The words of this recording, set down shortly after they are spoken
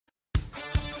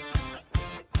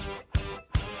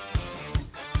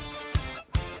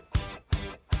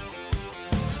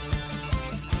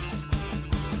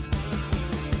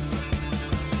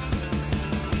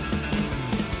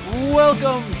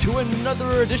Welcome to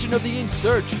another edition of the In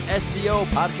Search SEO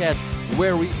podcast,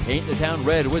 where we paint the town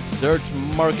red with search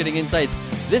marketing insights.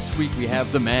 This week we have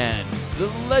the man, the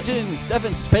legend,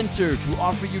 Stephan Spencer, to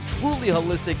offer you truly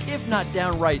holistic, if not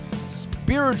downright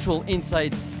spiritual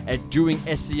insights at doing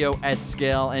SEO at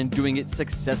scale and doing it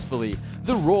successfully.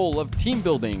 The role of team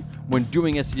building when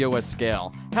doing SEO at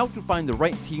scale, how to find the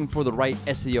right team for the right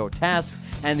SEO tasks,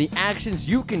 and the actions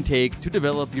you can take to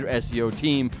develop your SEO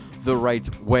team the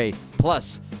right way.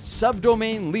 Plus,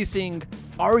 subdomain leasing.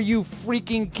 Are you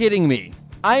freaking kidding me?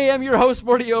 I am your host,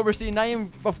 Morty Oberstein, and I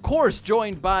am, of course,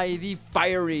 joined by the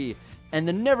fiery and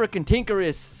the never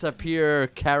cantankerous Sapir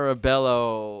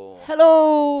Carabello.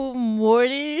 Hello,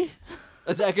 Morty.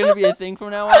 Is that going to be a thing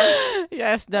from now on?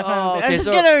 Yes, definitely. Oh, okay, I'm just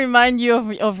going to remind you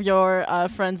of your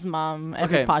friend's mom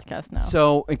every podcast now.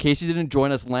 So, in case you didn't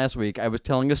join us last week, I was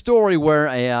telling a story where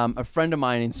a friend of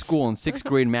mine in school, in 6th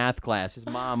grade math class, his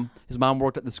mom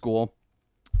worked at the school,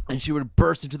 and she would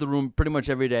burst into the room pretty much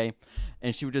every day,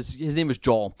 and she would just, his name was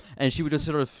Joel, and she would just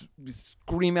sort of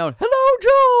scream out, "Hello,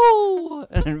 Joel!"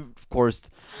 And, of course,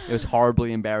 it was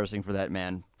horribly embarrassing for that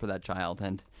man, for that child,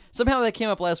 and somehow that came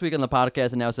up last week on the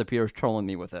podcast, and now Sapir is trolling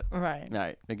me with it. Right. All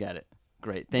right, I get it.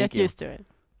 Great, thank you. Get used to it.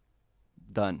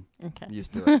 Done. Okay.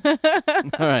 Used to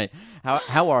it. All right.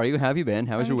 How are you? How have you been?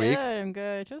 How was your week? I'm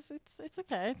good. It's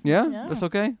okay. Yeah? It's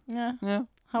okay? Yeah. Yeah.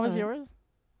 How was yours?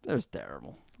 That was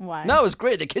terrible. Why? No, it was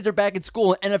great. The kids are back at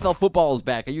school and NFL football is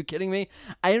back. Are you kidding me?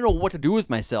 I don't know what to do with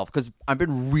myself because I've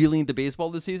been really into baseball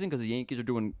this season because the Yankees are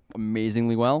doing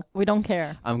amazingly well. We don't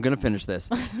care. I'm going to finish this.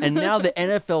 And now the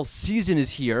NFL season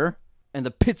is here, and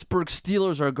the Pittsburgh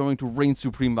Steelers are going to reign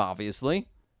supreme, obviously.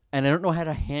 And I don't know how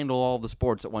to handle all the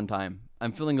sports at one time.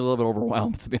 I'm feeling a little bit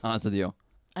overwhelmed, to be honest with you.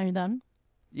 Are you done?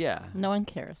 Yeah. No one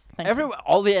cares.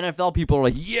 All the NFL people are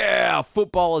like, yeah,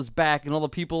 football is back. And all the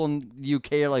people in the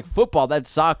UK are like, football,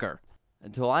 that's soccer.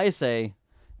 Until I say,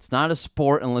 it's not a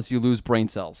sport unless you lose brain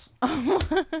cells.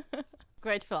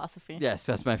 Great philosophy. Yes,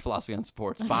 that's my philosophy on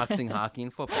sports. Boxing, hockey,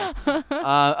 and football.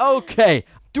 Okay.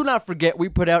 Do not forget, we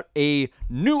put out a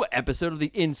new episode of the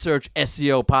In Search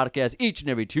SEO podcast each and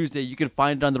every Tuesday. You can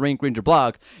find it on the Rank Ranger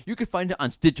blog. You can find it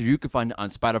on Stitcher. You can find it on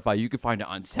Spotify. You can find it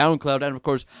on SoundCloud. And, of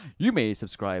course, you may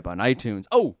subscribe on iTunes.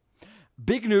 Oh,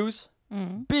 big news.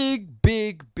 Big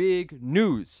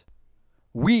news.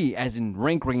 We, as in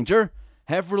Rank Ranger,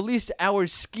 have released our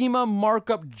schema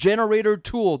markup generator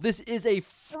tool. This is a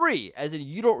free, as in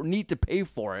you don't need to pay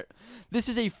for it. This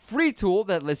is a free tool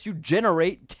that lets you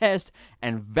generate, test,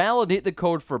 and validate the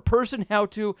code for person,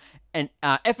 how-to, and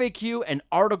FAQ and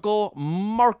article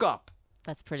markup.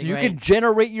 That's pretty great. So you great. can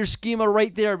generate your schema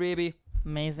right there, baby.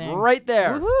 Amazing. Right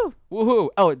there. Woohoo. Woohoo.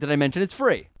 Oh, did I mention it's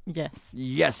free? Yes.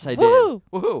 Yes, I Woohoo.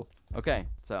 did. Woohoo. Okay,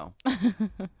 so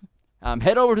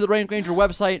head over to the Rank Ranger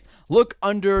website, look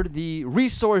under the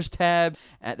resource tab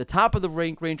at the top of the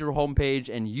Rank Ranger homepage,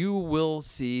 and you will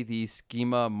see the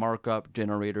schema markup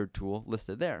generator tool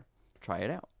listed there. Try it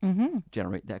out.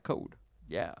 Generate that code.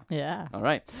 Yeah. Yeah. All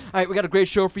right, we got a great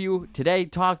show for you today.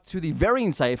 Talk to the very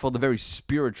insightful, the very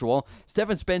spiritual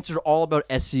Stephan Spencer, all about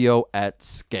SEO at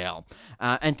scale.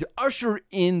 And to usher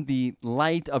in the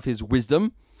light of his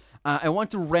wisdom, I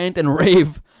want to rant and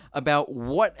rave about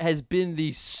what has been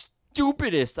the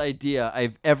stupidest idea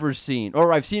I've ever seen,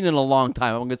 or I've seen in a long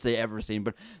time. I'm going to say ever seen,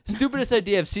 but stupidest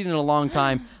idea I've seen in a long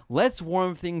time. Let's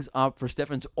warm things up for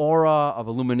Stephan's aura of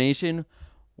illumination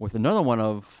with another one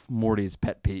of Morty's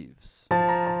pet peeves.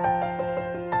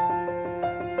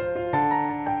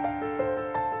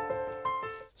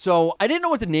 So I didn't know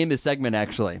what to name this segment,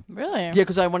 actually. Really? Yeah,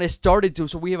 because when I started to,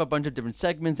 so we have a bunch of different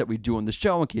segments that we do on the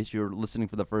show in case you're listening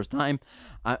for the first time.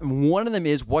 One of them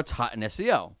is What's Hot in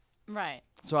SEO. Right.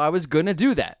 So I was going to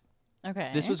do that.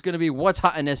 Okay. This was going to be What's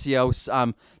Hot in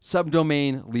SEO,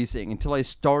 subdomain leasing, until I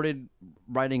started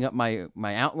writing up my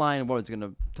outline of what I was going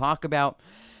to talk about.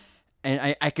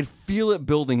 And I could feel it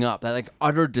building up, that like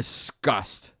utter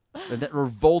disgust. That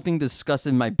revolting disgust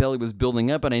in my belly was building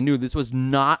up, and I knew this was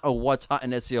not a What's Hot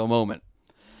in SEO moment.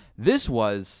 This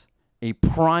was a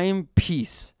prime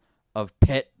piece of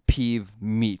pet peeve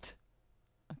meat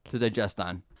to digest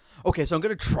on. Okay, so I'm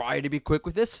going to try to be quick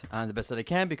with this the best that I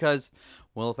can because,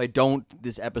 well, if I don't,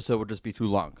 this episode will just be too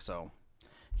long. So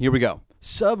here we go.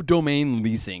 Subdomain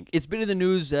leasing. It's been in the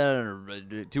news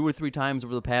 2 or 3 times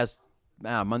over the past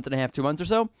month and a half, 2 months or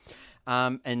so.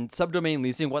 And subdomain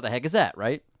leasing, what the heck is that,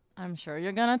 right? I'm sure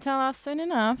you're going to tell us soon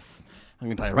enough. I'm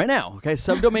going to tell you right now. Okay,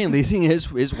 subdomain leasing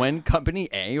is when company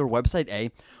A or website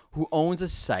A who owns a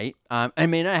site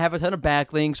and may not have a ton of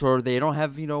backlinks or they don't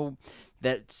have,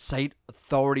 that site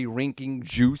authority ranking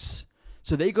juice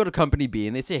So they go to company B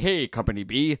and they say, hey, company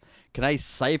B, can I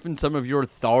siphon some of your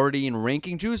authority and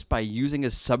ranking juice by using a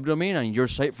subdomain on your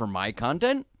site for my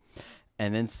content?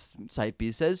 And then site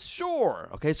B says, sure.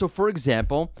 Okay, so for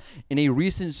example, in a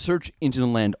recent Search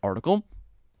Engine Land article,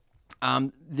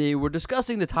 they were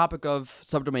discussing the topic of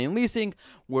subdomain leasing,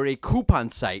 where a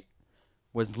coupon site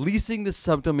was leasing the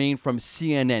subdomain from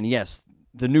CNN. Yes,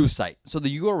 the news site. So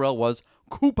the URL was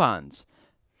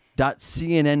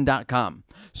coupons.cnn.com.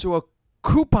 So a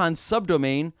coupon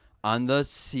subdomain on the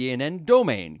CNN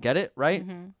domain. Get it? Right?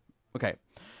 Mm-hmm. Okay.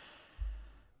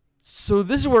 So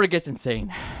this is where it gets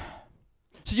insane.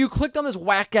 So you clicked on this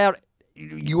whack out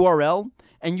URL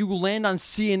and you land on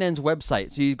CNN's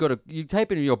website. So you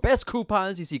type in your best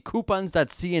coupons, you see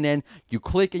coupons.cnn, you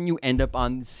click and you end up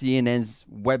on CNN's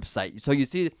website. So you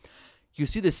see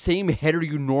the same header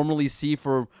you normally see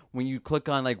for when you click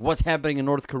on like what's happening in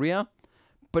North Korea.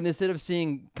 But instead of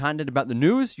seeing content about the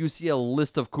news, you see a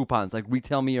list of coupons, like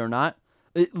Retail Me or Not.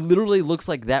 It literally looks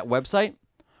like that website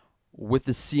with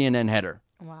the CNN header.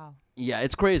 Wow. Yeah,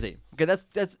 it's crazy. Okay,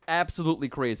 that's absolutely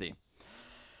crazy.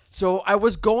 So I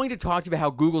was going to talk to you about how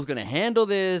Google's going to handle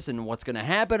this and what's going to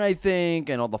happen, I think,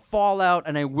 and all the fallout,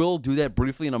 and I will do that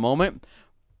briefly in a moment.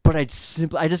 But I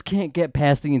just can't get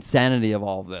past the insanity of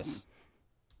all of this.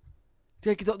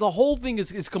 The whole thing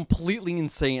is completely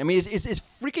insane. I mean, is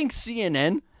freaking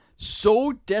CNN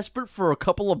so desperate for a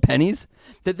couple of pennies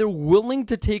that they're willing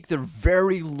to take their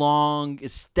very long,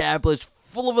 established,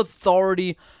 full of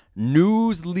authority,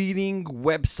 news-leading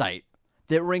website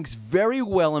that ranks very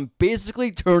well and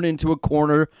basically turn into a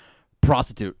corner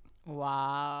prostitute?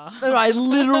 Wow. No, I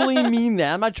literally mean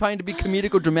that. I'm not trying to be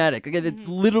comedic or dramatic. Okay, that's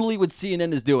literally what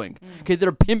CNN is doing. Okay,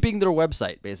 they're pimping their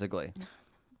website, basically.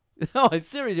 No, it's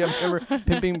serious. You ever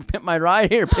pimp my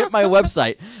ride? Here, pimp my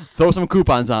website. Throw some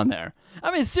coupons on there.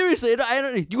 I mean, seriously,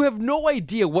 you have no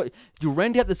idea what you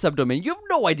rent out the subdomain. You have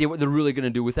no idea what they're really going to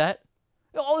do with that.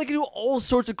 They can do all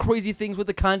sorts of crazy things with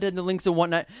the content, the links, and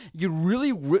whatnot. You're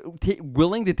really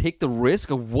willing to take the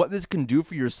risk of what this can do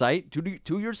for your site,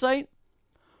 to your site,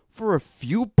 for a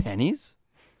few pennies?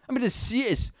 I mean,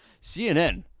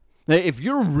 CNN. Now, if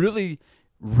you're really,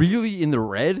 really in the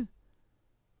red,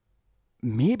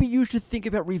 maybe you should think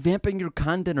about revamping your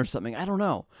content or something. I don't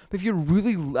know. But if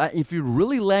you're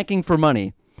really lacking for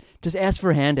money, just ask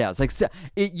for handouts.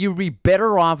 You'd be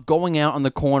better off going out on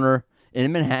the corner in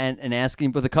Manhattan and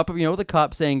asking with a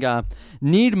cup saying,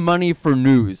 need money for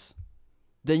news,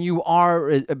 than you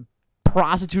are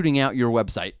prostituting out your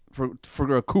website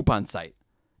for a coupon site.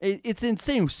 It's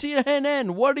insane.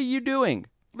 CNN, what are you doing?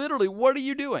 Literally, what are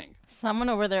you doing? Someone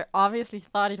over there obviously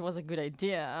thought it was a good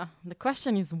idea. The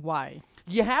question is why.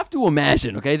 You have to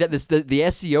imagine, okay, that the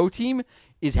SEO team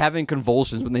is having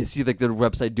convulsions when they see like their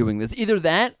website doing this. Either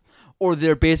that, or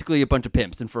they're basically a bunch of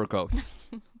pimps in fur coats.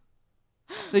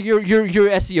 Like your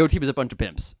SEO team is a bunch of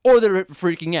pimps, or they're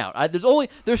freaking out.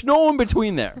 There's no in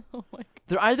between there. Oh my God.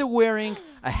 They're either wearing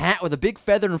a hat with a big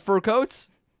feather and fur coats,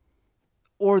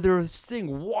 or they're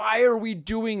saying, "Why are we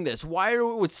doing this? Why are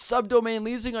we with subdomain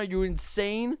leasing? Are you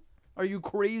insane? Are you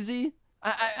crazy?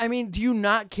 I mean, do you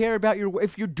not care about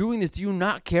if you're doing this, do you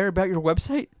not care about your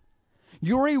website?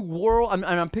 You're a world, and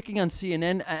I'm picking on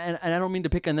CNN, and I don't mean to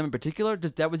pick on them in particular.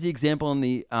 Just that was the example in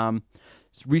the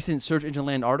recent Search Engine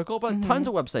Land article, but tons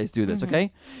of websites do this,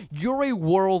 okay? You're a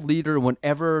world leader in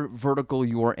whatever vertical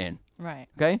you're in. Right.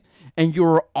 Okay? And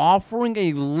you're offering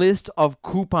a list of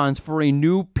coupons for a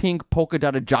new pink polka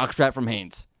dotted jockstrap from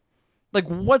Hanes. Like,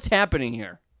 what's happening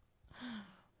here?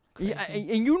 Yeah,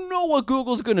 and you know what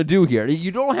Google's going to do here.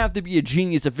 You don't have to be a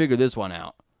genius to figure this one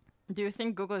out. Do you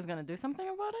think Google is going to do something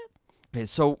about it? Okay,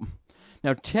 so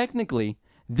now technically,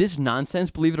 this nonsense,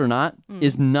 believe it or not,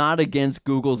 is not against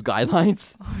Google's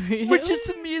guidelines. Oh, really? Which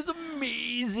to me is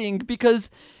amazing because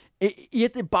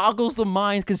it boggles the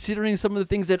mind considering some of the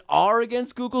things that are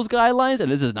against Google's guidelines,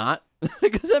 and this is not.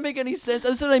 Does that make any sense?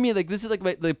 That's what I mean. Like, this is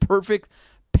like the perfect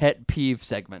pet peeve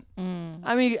segment.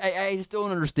 I mean, I just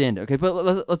don't understand it. Okay,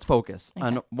 but let's focus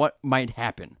on what might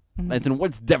happen. And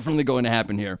what's definitely going to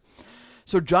happen here.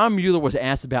 So John Mueller was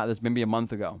asked about this maybe a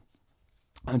month ago.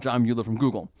 John Mueller from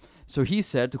Google. So he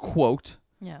said, to quote,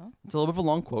 it's a little bit of a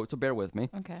long quote, so bear with me.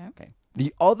 Okay.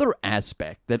 The other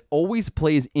aspect that always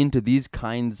plays into these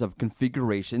kinds of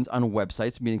configurations on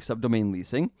websites, meaning subdomain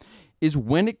leasing, is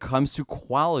when it comes to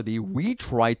quality, we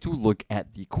try to look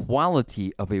at the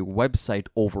quality of a website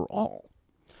overall.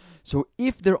 So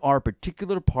if there are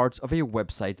particular parts of a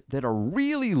website that are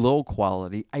really low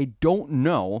quality, I don't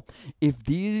know if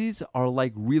these are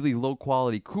like really low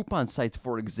quality coupon sites,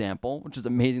 for example, which is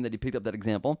amazing that he picked up that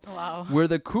example, Wow. where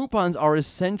the coupons are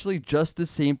essentially just the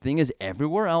same thing as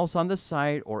everywhere else on the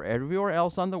site or everywhere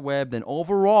else on the web, then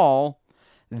overall,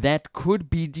 that could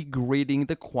be degrading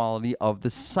the quality of the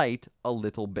site a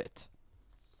little bit.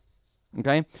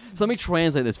 Okay? So let me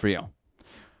translate this for you.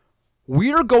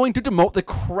 We are going to demote the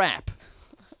crap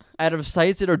out of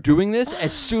sites that are doing this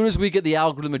as soon as we get the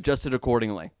algorithm adjusted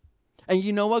accordingly. And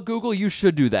you know what, Google? You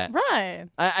should do that. Right.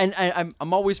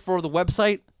 I'm always for the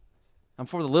website. I'm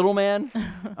for the little man.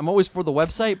 I'm always for the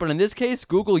website. But in this case,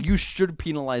 Google, you should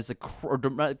penalize or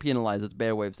not penalize, it's a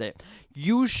bad way of saying it.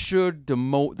 You should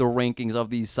demote the rankings of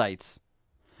these sites.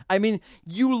 I mean,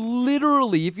 you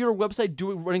literally, if you're a website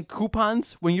running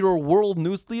coupons when you're a world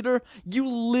news leader, you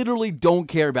literally don't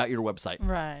care about your website.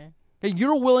 Right. Okay,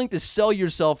 you're willing to sell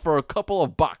yourself for a couple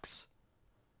of bucks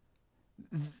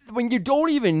when you don't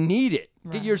even need it.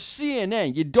 Okay, Right. you're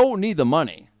CNN. You don't need the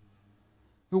money.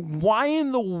 Why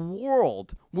in the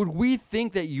world would we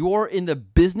think that you're in the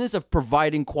business of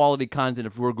providing quality content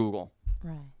if we're Google?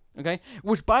 Right. Okay?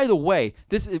 Which, by the way,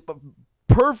 this is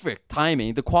perfect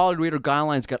timing. The quality rater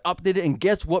guidelines got updated, and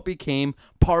guess what became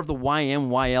part of the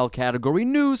YMYL category?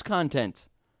 News content.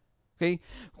 Okay?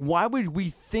 Why would we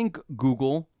think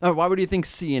Google, or why would you think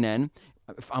CNN,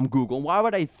 if I'm Google, why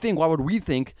would we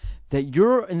think that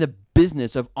you're in the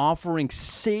business of offering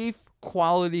safe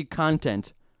quality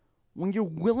content when you're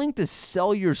willing to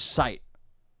sell your site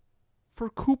for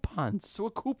coupons? So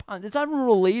a coupon, it's not even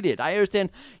related. I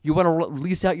understand you want to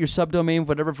lease out your subdomain,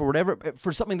 whatever,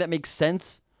 for something that makes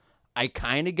sense. I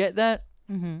kind of get that.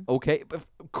 Mm-hmm. Okay, but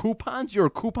coupons, you're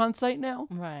a coupon site now?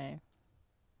 Right.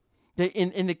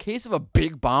 In the case of a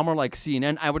big bomber like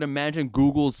CNN, I would imagine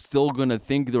Google's still going to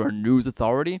think they're a news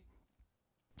authority.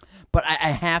 But I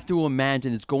have to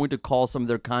imagine it's going to call some of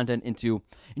their content into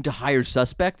higher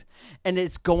suspect, and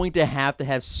it's going to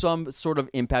have some sort of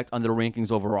impact on their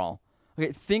rankings overall.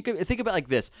 Okay, think about it like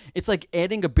this. It's like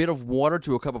adding a bit of water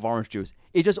to a cup of orange juice.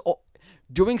 It just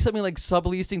doing something like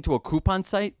subleasing to a coupon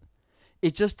site,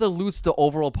 it just dilutes the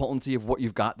overall potency of what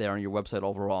you've got there on your website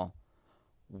overall.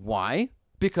 Why?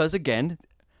 Because, again,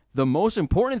 the most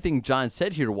important thing John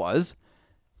said here was,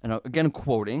 and again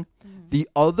quoting, the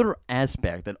other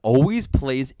aspect that always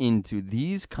plays into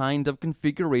these kind of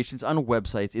configurations on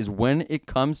websites is when it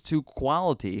comes to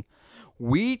quality,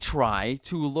 we try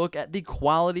to look at the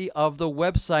quality of the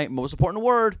website, most important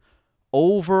word,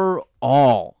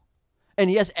 overall.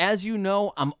 And yes, as you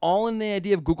know, I'm all in the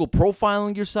idea of Google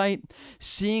profiling your site,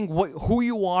 seeing who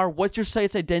you are, what's your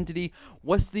site's identity,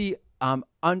 what's the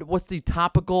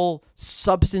topical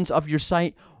substance of your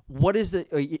site, what is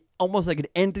almost like an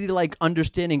entity-like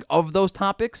understanding of those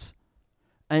topics,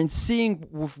 and seeing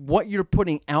with what you're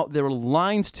putting out there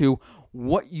aligns to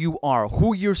what you are,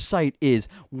 who your site is,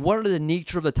 what are the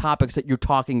nature of the topics that you're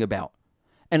talking about.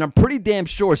 And I'm pretty damn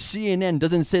sure CNN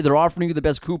doesn't say they're offering you the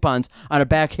best coupons on a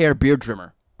back hair beard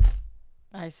trimmer.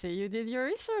 I see you did your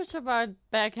research about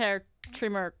back hair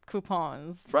trimmer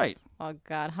coupons. Right. Oh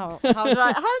God, how do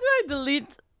I delete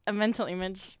a mental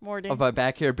image, Morty? Of a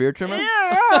back hair beard trimmer?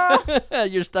 Yeah.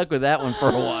 You're stuck with that one for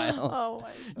a while. Oh my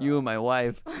God. You and my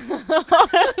wife.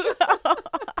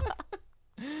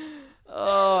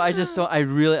 Oh, I just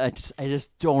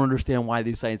don't understand why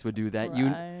these sites would do that.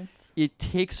 Right. It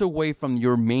takes away from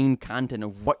your main content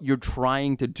of what you're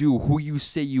trying to do, who you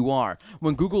say you are.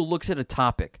 When Google looks at a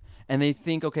topic and they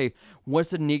think, okay, what's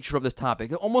the nature of this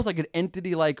topic? Almost like an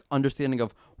entity-like understanding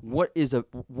of what is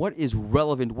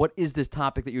relevant, what is this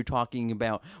topic that you're talking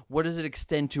about, what does it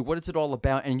extend to, what is it all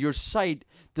about, and your site,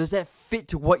 does that fit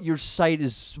to what your site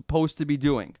is supposed to be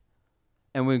doing?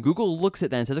 And when Google looks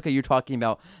at that and says, okay, you're talking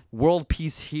about world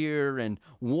peace here and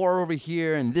war over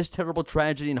here and this terrible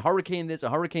tragedy and hurricane this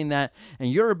and hurricane that,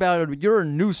 and you're a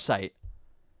news site,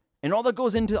 and all that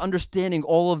goes into understanding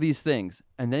all of these things.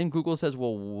 And then Google says,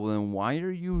 well, then why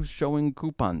are you showing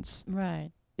coupons?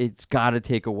 Right. It's got to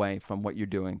take away from what you're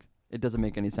doing. It doesn't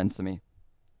make any sense to me.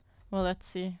 Well, let's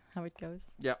see how it goes.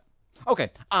 Yeah.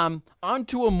 Okay. On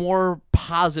to a more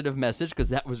positive message, because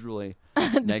that was really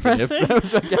negative.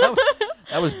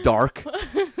 That was dark.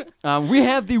 We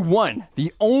have the one,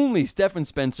 the only Stephan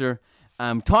Spencer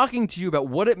talking to you about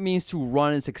what it means to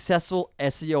run a successful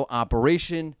SEO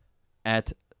operation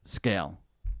at scale.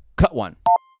 Cut one.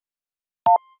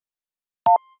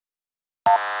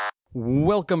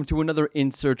 Welcome to another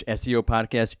In Search SEO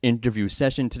podcast interview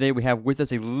session. Today we have with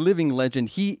us a living legend.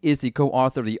 He is the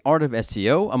co-author of The Art of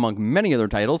SEO, among many other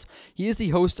titles. He is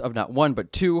the host of not one,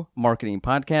 but two marketing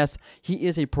podcasts. He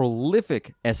is a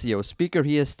prolific SEO speaker.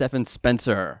 He is Stephan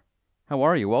Spencer. How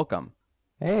are you? Welcome.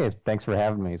 Hey, thanks for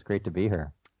having me. It's great to be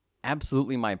here.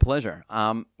 Absolutely my pleasure.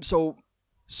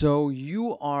 So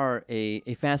you are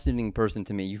a fascinating person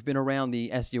to me. You've been around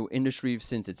the SEO industry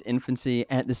since its infancy.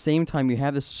 And at the same time, you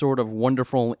have this sort of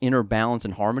wonderful inner balance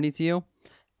and harmony to you.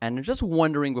 And I'm just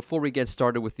wondering, before we get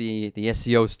started with the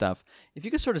SEO stuff, if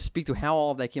you could sort of speak to how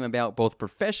all of that came about, both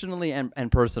professionally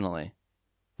and personally.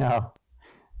 Yeah,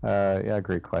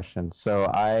 great question.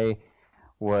 So I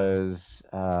was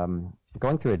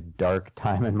going through a dark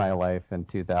time in my life in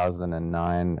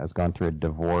 2009. I was going through a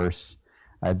divorce.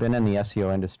 I'd been in the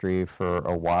SEO industry for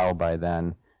a while by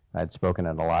then. I'd spoken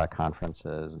at a lot of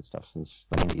conferences and stuff since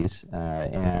the 90s.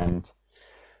 And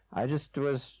I just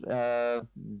was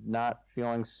not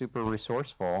feeling super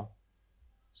resourceful.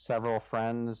 Several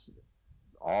friends,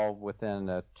 all within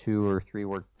a 2 or 3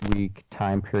 week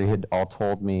time period, all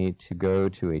told me to go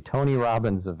to a Tony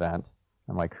Robbins event.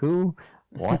 I'm like, who?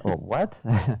 What? What?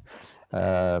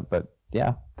 But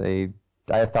yeah,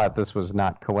 I thought this was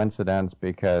not coincidence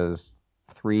because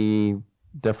 3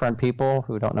 different people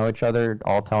who don't know each other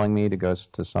all telling me to go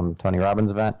to some Tony Robbins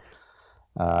event.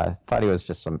 I thought he was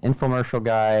just some infomercial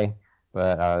guy,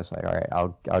 but I was like, all right,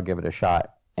 I'll give it a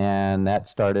shot. And that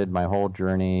started my whole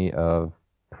journey of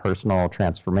personal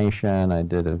transformation. I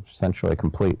did essentially a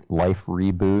complete life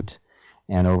reboot.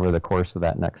 And over the course of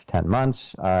that next 10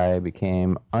 months, I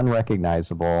became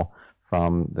unrecognizable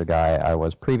from the guy I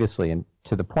was previously, and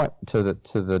to the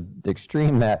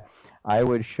extreme that I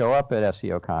would show up at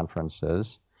SEO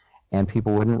conferences and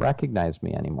people wouldn't recognize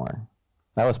me anymore.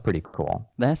 That was pretty cool.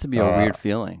 That has to be a weird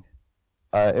feeling.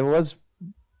 It was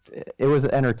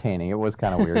entertaining. It was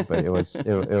kind of weird, but it was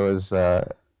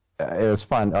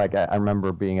fun. Like I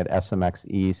remember being at SMX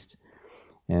East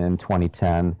in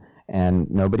 2010, and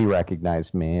nobody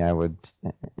recognized me. I would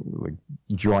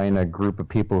join a group of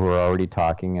people who were already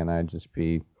talking, and I'd just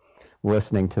be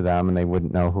listening to them, and they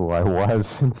wouldn't know who I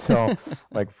was until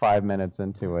like 5 minutes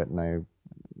into it, and I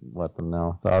let them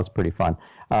know. So that was pretty fun.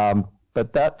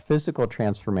 But that physical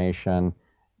transformation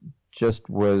just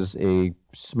was a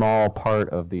small part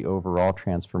of the overall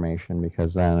transformation,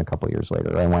 because then a couple years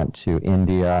later I went to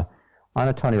India on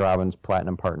a Tony Robbins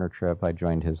Platinum Partner trip. I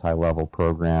joined his high-level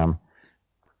program.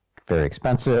 Very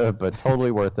expensive, but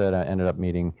totally worth it. I ended up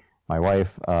meeting my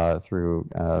wife through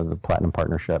the Platinum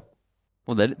Partnership.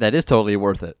 Well, that is totally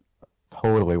worth it.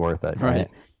 Totally worth it, right?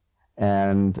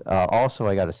 And also,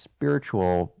 I got a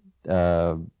spiritual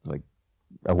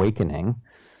awakening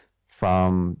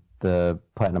from the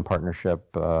Platinum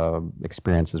Partnership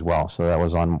experience as well. So that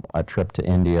was on a trip to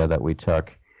India that we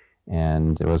took,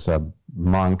 and it was a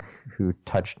monk who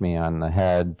touched me on the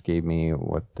head, gave me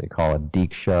what they call a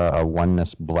diksha, a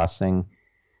oneness blessing,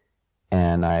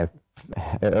 and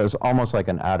it was almost like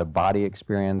an out-of-body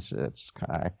experience. It's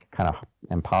kind of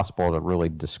impossible to really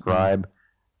describe,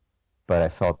 but I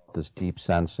felt this deep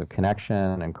sense of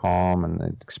connection and calm, and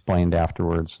it explained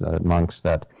afterwards, the monks,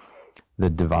 that the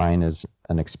divine is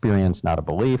an experience, not a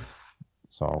belief.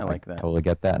 So I like that. Totally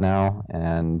get that now.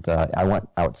 And I went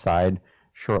outside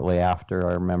shortly after.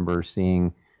 I remember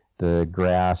seeing the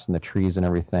grass and the trees and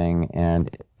everything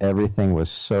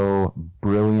was so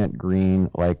brilliant green,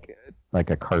 like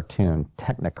a cartoon,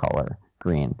 Technicolor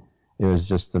green. It was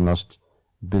just the most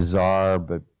bizarre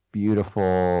but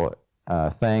beautiful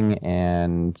thing,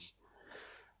 and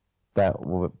that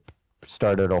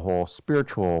started a whole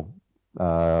spiritual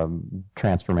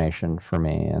transformation for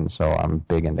me. And so I'm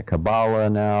big into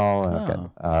Kabbalah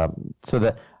now. Oh. So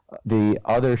the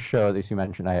other show that you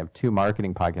mentioned, I have 2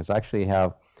 marketing podcasts. I actually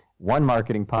have one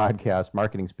marketing podcast,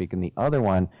 Marketing Speak, and the other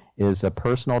one is a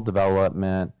personal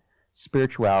development,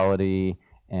 spirituality,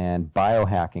 and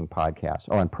biohacking podcast.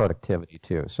 Oh, and productivity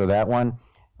too. So that one,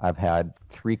 I've had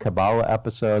 3 Kabbalah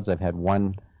episodes. I've had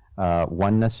one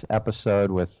oneness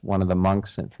episode with one of the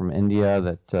monks from India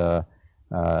that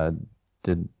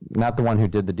did, not the one who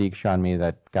did the Diksha on me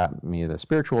that got me the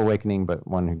spiritual awakening, but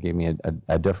one who gave me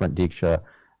a different Diksha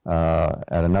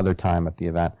at another time at the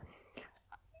event.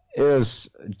 It was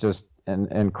just an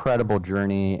incredible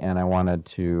journey, and I wanted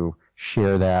to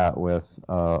share that with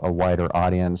a wider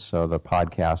audience, so the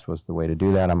podcast was the way to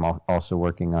do that. I'm also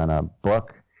working on a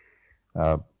book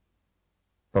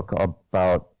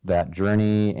about that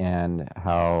journey and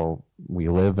how we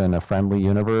live in a friendly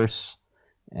universe.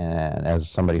 And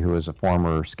as somebody who is a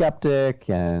former skeptic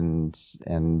and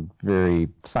very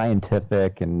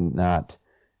scientific and not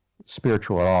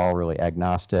spiritual at all, really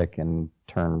agnostic and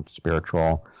turn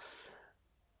spiritual.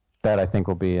 That I think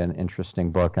will be an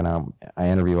interesting book, and I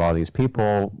interview all these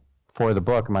people for the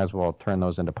book. I might as well turn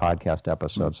those into podcast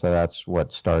episodes. So that's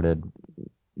what started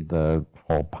the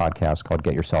whole podcast called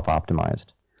Get Yourself Optimized.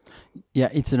 Yeah,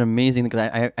 it's an amazing thing,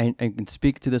 because I can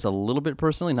speak to this a little bit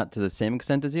personally, not to the same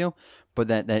extent as you, but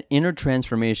that inner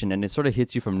transformation, and it sort of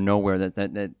hits you from nowhere,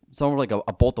 that sort of like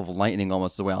a bolt of lightning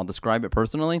almost, the way I'll describe it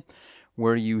personally,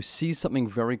 where you see something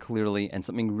very clearly and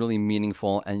something really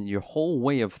meaningful, and your whole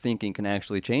way of thinking can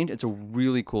actually change. It's a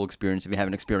really cool experience if you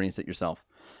haven't experienced it yourself.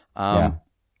 Yeah.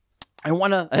 I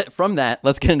want to, from that,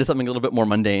 let's get into something a little bit more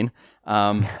mundane.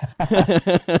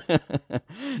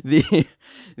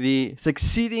 The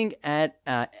succeeding at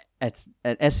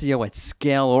SEO at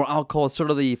scale, or I'll call it sort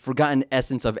of the forgotten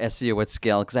essence of SEO at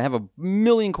scale, because I have a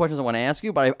million questions I want to ask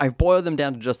you, but I've boiled them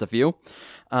down to just a few.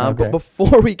 Okay. But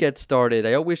before we get started,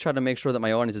 I always try to make sure that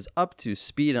my audience is up to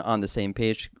speed and on the same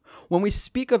page. When we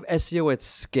speak of SEO at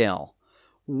scale,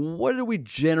 what do we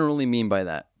generally mean by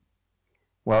that?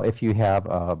 Well, if you have,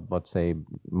 let's say,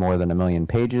 more than 1 million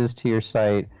pages to your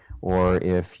site, or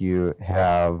if you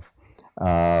have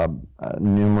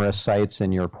numerous sites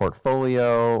in your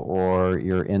portfolio, or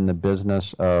you're in the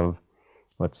business of,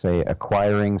 let's say,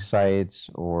 acquiring sites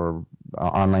or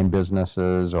online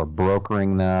businesses, or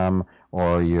brokering them,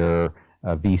 or you're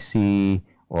a VC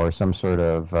or some sort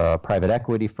of private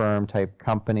equity firm type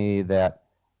company that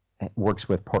works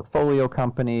with portfolio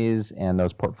companies, and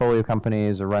those portfolio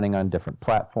companies are running on different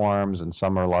platforms, and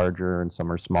some are larger and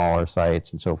some are smaller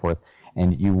sites and so forth,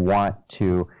 and you want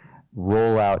to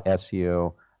roll out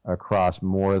SEO across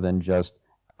more than just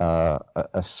a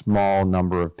small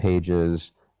number of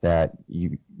pages, that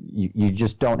you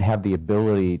just don't have the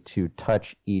ability to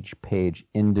touch each page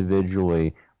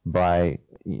individually by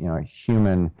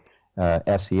human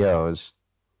SEOs.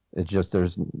 It's just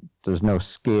there's no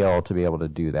scale to be able to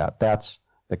do that. That's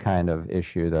the kind of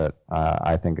issue that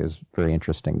I think is very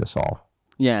interesting to solve.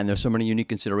 Yeah, and there's so many unique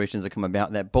considerations that come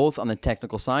about that, both on the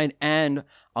technical side and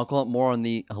I'll call it more on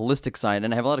the holistic side.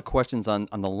 And I have a lot of questions on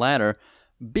the latter,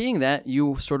 being that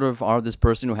you sort of are this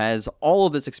person who has all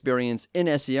of this experience in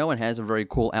SEO and has a very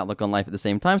cool outlook on life at the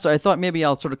same time. So I thought maybe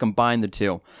I'll sort of combine the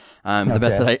two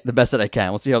the best that I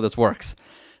can. We'll see how this works.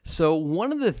 So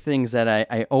one of the things that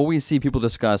I always see people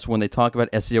discuss when they talk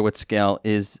about SEO at scale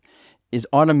is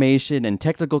automation and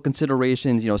technical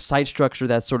considerations, site structure,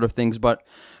 that sort of things. But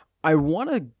I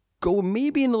want to go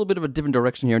maybe in a little bit of a different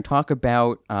direction here and talk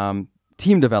about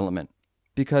team development,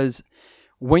 because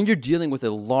when you're dealing with a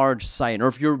large site, or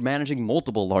if you're managing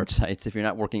multiple large sites, if you're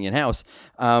not working in-house,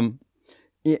 there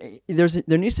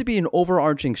needs to be an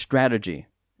overarching strategy.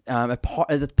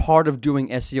 That's part of doing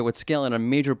SEO at scale, and a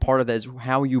major part of that is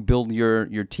how you build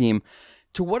your team.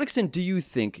 To what extent do you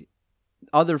think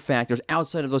other factors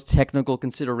outside of those technical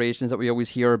considerations that we always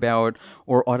hear about,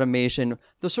 or automation,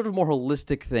 those sort of more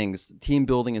holistic things, team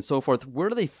building and so forth, where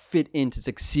do they fit into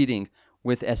succeeding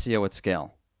with SEO at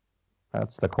scale?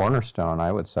 That's the cornerstone,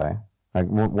 I would say.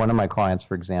 One of my clients,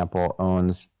 for example,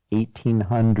 owns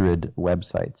 1,800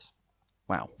 websites.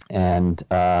 Wow. And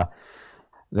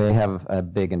they have a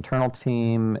big internal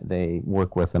team. They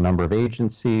work with a number of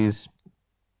agencies,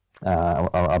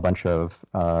 a bunch of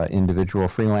individual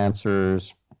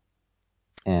freelancers,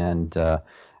 and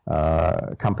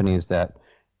companies that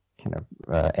kind of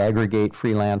aggregate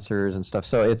freelancers and stuff.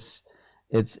 So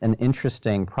it's an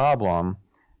interesting problem,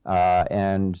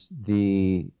 and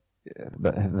the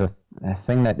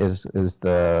thing that is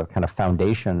the kind of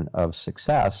foundation of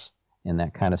success in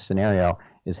that kind of scenario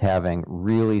is having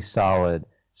really solid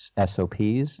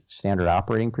SOPs, standard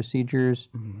operating procedures,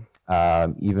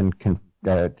 even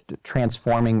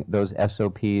transforming those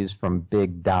SOPs from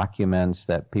big documents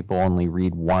that people only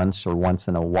read once or once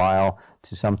in a while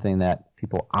to something that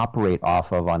people operate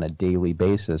off of on a daily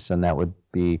basis. And that would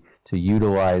be to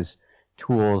utilize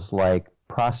tools like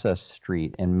Process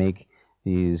Street and make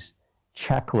these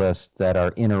checklists that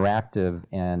are interactive,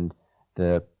 and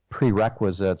the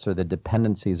prerequisites or the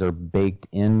dependencies are baked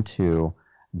into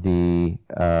the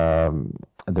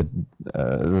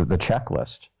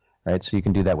checklist, right? So you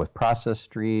can do that with Process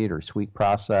Street or Suite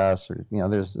Process, or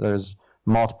there's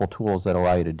multiple tools that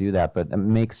allow you to do that, but it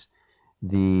makes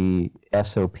the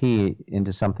SOP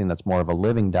into something that's more of a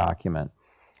living document.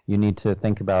 You need to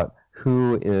think about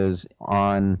who is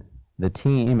on the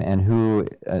team and who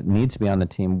needs to be on the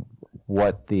team,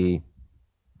 what the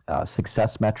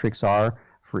success metrics are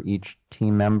for each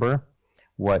team member,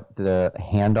 what the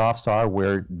handoffs are,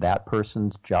 where that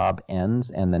person's job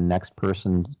ends and the next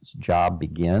person's job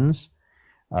begins,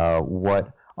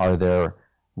 what are their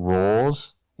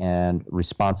roles and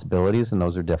responsibilities, and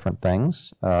those are different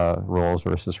things, roles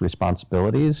versus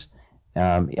responsibilities.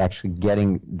 Actually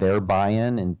getting their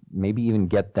buy-in and maybe even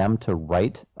get them to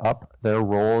write up their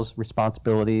roles,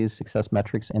 responsibilities, success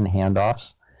metrics, and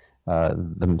handoffs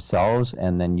themselves,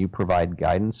 and then you provide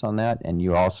guidance on that, and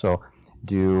you also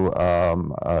do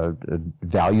a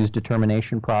values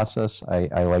determination process.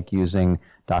 I like using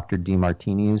Dr.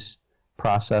 DeMartini's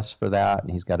process for that,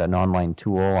 and he's got an online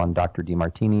tool on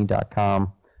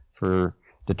drdemartini.com for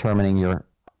determining your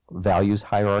values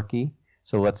hierarchy.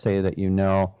 So let's say that you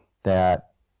know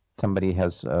that somebody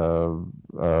has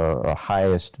a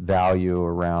highest value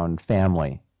around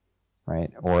family,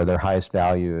 right? Or their highest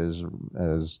value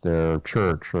is their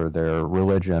church or their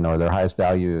religion, or their highest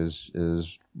value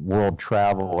is world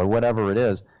travel, or whatever it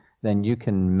is. Then you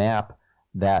can map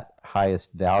that highest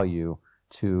value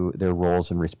to their roles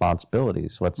and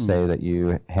responsibilities. Let's say that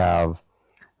you have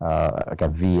like a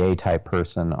VA type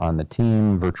person on the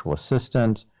team, virtual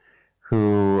assistant,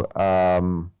 who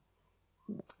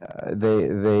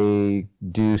they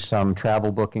do some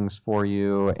travel bookings for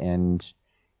you, and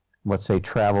let's say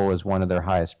travel is one of their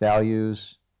highest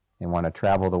values. They want to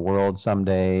travel the world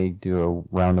someday, do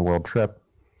a round the world trip,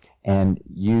 and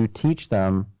you teach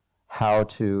them how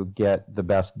to get the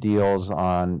best deals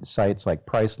on sites like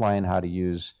Priceline, how to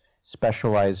use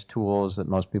specialized tools that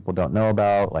most people don't know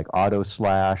about, like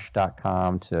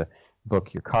autoslash.com, to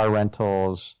book your car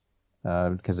rentals,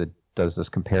 because it does this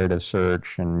comparative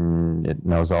search and it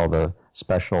knows all the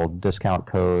special discount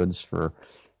codes for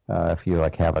if you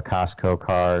like have a Costco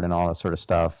card and all that sort of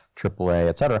stuff, AAA,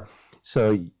 etc.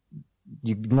 So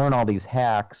you learn all these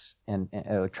hacks and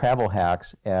travel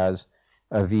hacks as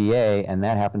a VA, and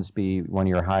that happens to be one of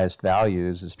your highest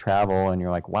values is travel, and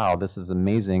you're like, wow, this is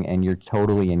amazing, and you're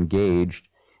totally engaged,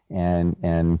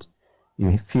 and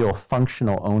you feel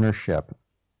functional ownership.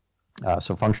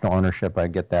 So functional ownership, I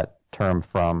get that term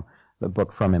from the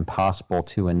book From Impossible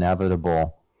to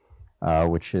Inevitable,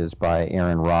 which is by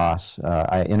Aaron Ross.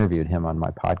 I interviewed him on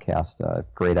my podcast,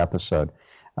 great episode.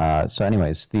 So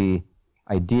anyways, the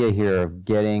idea here of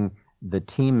getting the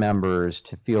team members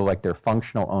to feel like they're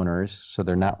functional owners, so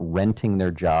they're not renting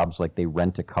their jobs like they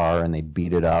rent a car and they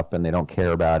beat it up and they don't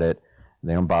care about it,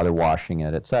 they don't bother washing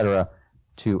it, etc.,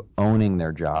 to owning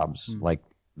their jobs like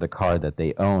the car that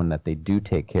they own, that they do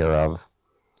take care of.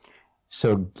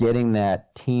 So getting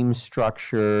that team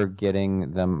structure,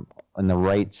 getting them in the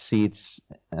right seats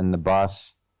in the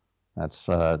bus, that's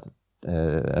an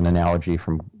analogy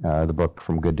from the book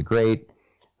From Good to Great.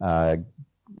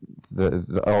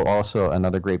 Also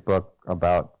another great book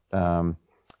about kind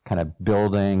of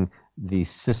building the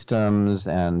systems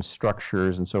and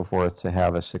structures and so forth to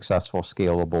have a successful,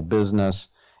 scalable business.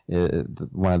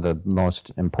 One of the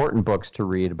most important books to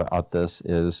read about this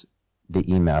is The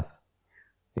E-Myth,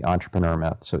 The Entrepreneur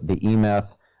Myth. So The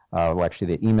E-Myth,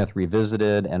 actually The E-Myth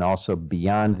Revisited, and also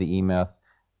Beyond the E-Myth,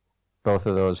 both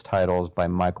of those titles by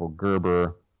Michael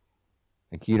Gerber.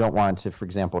 Like, you don't want to, for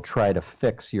example, try to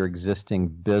fix your existing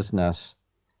business,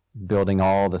 building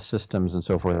all the systems and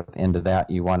so forth into that.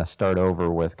 You want to start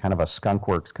over with kind of a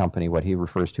skunkworks company, what he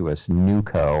refers to as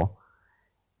NewCo,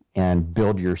 and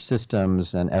build your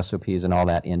systems and SOPs and all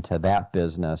that into that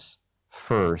business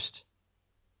first.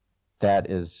 That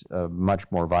is a much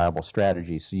more viable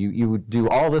strategy. So you would do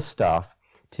all this stuff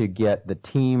to get the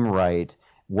team right,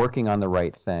 working on the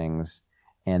right things,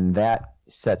 and that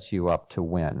sets you up to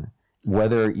win.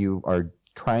 Whether you are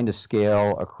trying to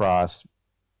scale across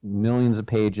millions of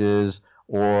pages,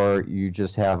 or you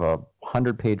just have a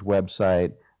 100-page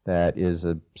website that is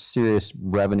a serious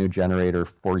revenue generator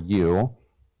for you,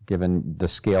 given the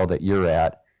scale that you're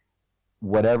at,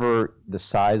 whatever the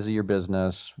size of your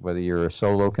business, whether you're a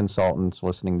solo consultant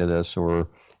listening to this or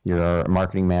you're a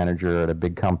marketing manager at a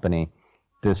big company,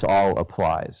 this all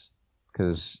applies.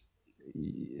 Because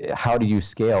how do you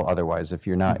scale otherwise if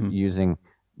you're not using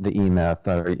the E-Myth,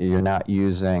 or you're not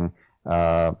using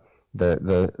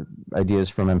the ideas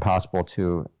from impossible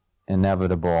to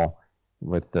inevitable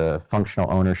with the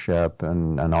functional ownership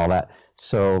and all that?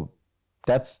 So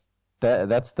that's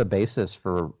the basis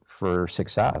for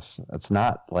success. It's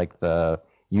not like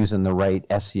using the right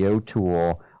SEO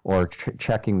tool or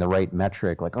checking the right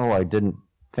metric, like, oh, I didn't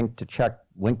think to check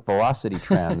link velocity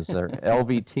trends or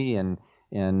LVT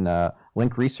in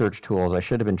link research tools. I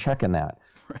should have been checking that.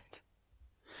 Right.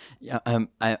 Yeah,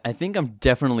 I think I'm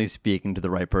definitely speaking to the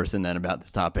right person then about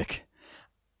this topic.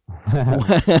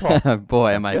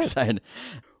 Boy, am I excited.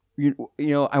 You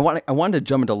know, I wanted to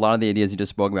jump into a lot of the ideas you just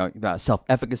spoke about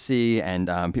self-efficacy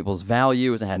and people's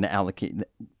values and how to allocate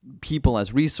people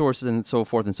as resources and so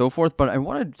forth and so forth. But I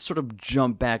want to sort of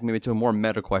jump back maybe to a more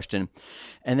meta question,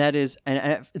 and that is,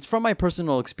 and it's from my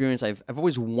personal experience. I've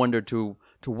always wondered to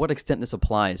what extent this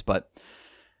applies, but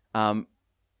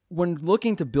when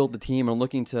looking to build a team and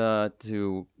looking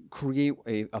to create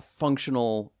a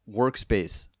functional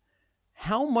workspace,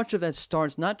 how much of that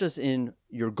starts not just in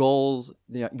your goals,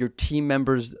 your team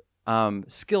members'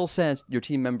 skill sets, your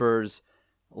team members'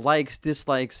 likes,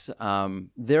 dislikes,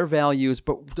 their values,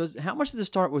 but how much does it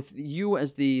start with you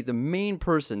as the main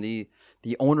person, the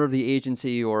owner of the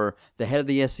agency or the head of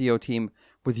the SEO team,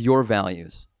 with your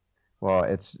values? Well,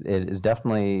 it is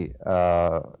definitely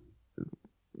I'm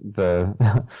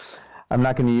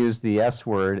not going to use the S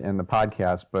word in the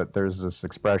podcast, but there's this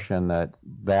expression that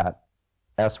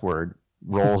S word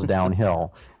rolls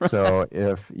downhill. So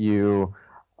if you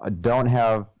don't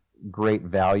have great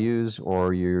values,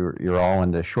 or you're all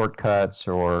into shortcuts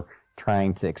or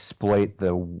trying to exploit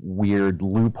the weird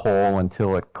loophole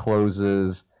until it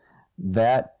closes,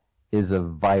 that is a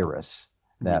virus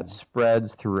that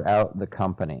spreads throughout the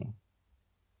company.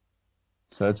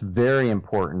 So it's very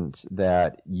important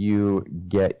that you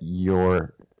get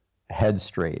your head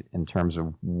straight in terms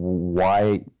of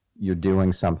why you're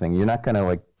doing something. You're not going to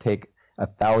like take a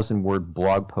 1,000-word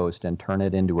blog post and turn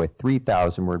it into a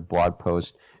 3,000-word blog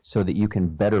post so that you can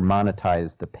better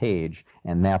monetize the page,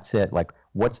 and that's it. Like,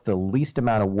 what's the least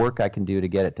amount of work I can do to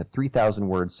get it to 3,000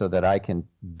 words so that I can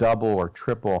double or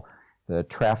triple the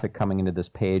traffic coming into this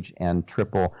page and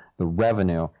triple the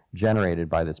revenue generated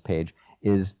by this page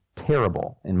is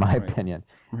terrible, in my opinion.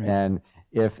 Right. And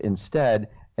if instead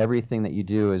everything that you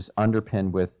do is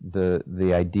underpinned with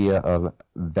the idea of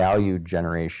value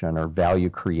generation or value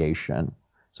creation.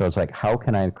 So it's like, how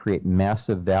can I create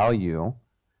massive value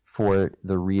for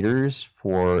the readers,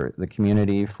 for the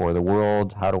community, for the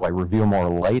world? How do I reveal more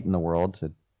light in the world,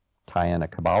 to tie in a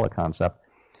Kabbalah concept?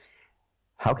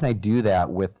 How can I do that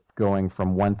with going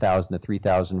from 1,000 to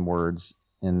 3,000 words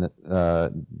in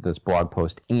this blog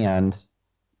post and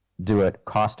do it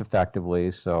cost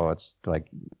effectively? So it's like,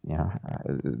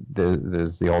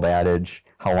 there's the old adage,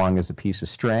 how long is a piece of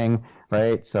string,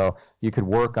 right? So you could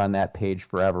work on that page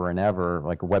forever and ever,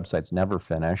 like a website's never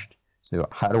finished. So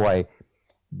how do I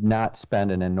not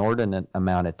spend an inordinate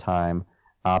amount of time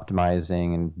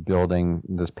optimizing and building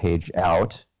this page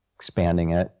out,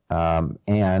 expanding it,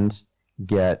 and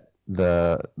get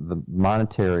the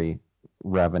monetary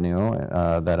revenue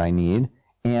that I need,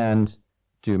 and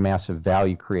do massive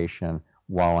value creation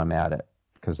while I'm at it,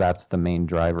 because that's the main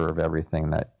driver of everything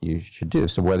that you should do.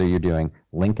 So whether you're doing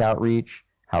link outreach,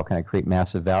 how can I create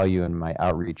massive value in my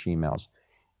outreach emails?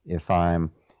 If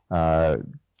I'm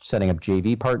setting up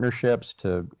JV partnerships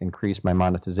to increase my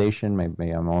monetization, maybe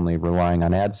I'm only relying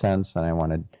on AdSense and I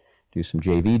want to do some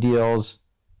JV deals,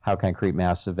 how can I create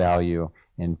massive value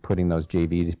in putting those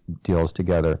JV deals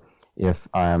together? If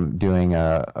I'm doing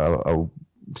a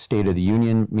State of the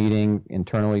Union meeting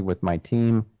internally with my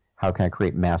team, how can I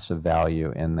create massive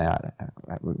value in that?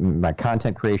 My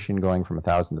content creation going from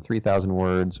 1,000 to 3,000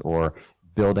 words, or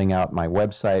building out my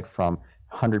website from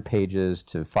 100 pages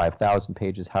to 5,000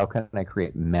 pages, how can I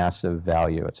create massive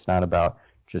value? It's not about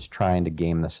just trying to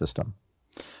game the system.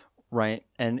 Right.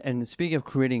 And speaking of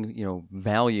creating,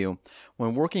 value,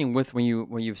 when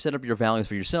you've set up your values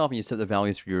for yourself and you set the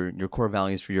values for your core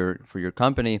values for your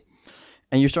company,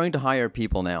 and you're starting to hire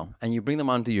people now, and you bring them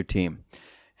onto your team,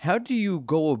 how do you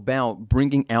go about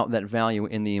bringing out that value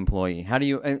in the employee? How do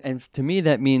you, and to me,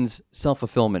 that means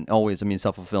self-fulfillment. Always,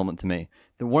 self-fulfillment to me.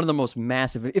 One of the most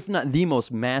massive, if not the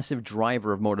most massive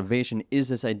driver of motivation is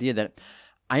this idea that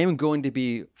I am going to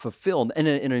be fulfilled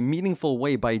in a meaningful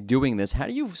way by doing this. How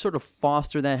do you sort of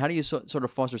foster that? How do you sort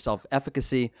of foster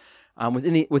self-efficacy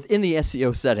within the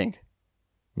SEO setting?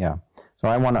 Yeah. So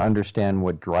I want to understand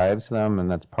what drives them, and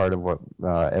that's part of what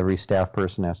every staff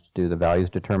person has to do, the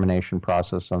values determination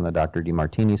process on the Dr.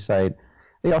 DeMartini site.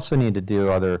 They also need to do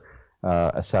other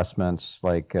assessments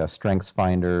like Strengths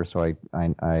Finder, so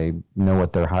I know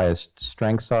what their highest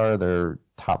strengths are, their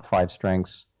top 5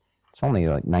 strengths. It's only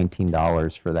like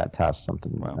 $19 for that test,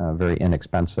 something very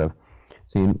inexpensive.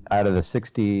 So out of the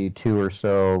 62 or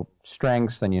so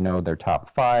strengths, then you know their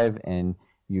top 5, and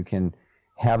you can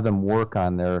have them work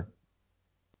on their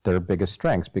biggest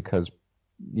strengths, because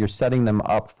you're setting them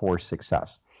up for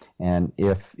success. And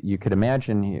if you could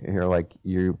imagine here, like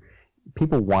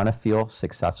people want to feel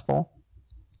successful.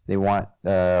 They want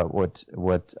what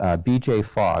BJ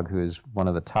Fogg, who is one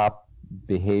of the top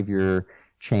behavior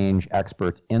change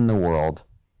experts in the world,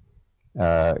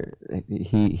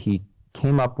 he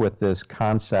came up with this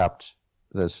concept,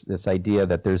 this idea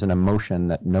that there's an emotion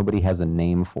that nobody has a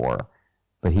name for,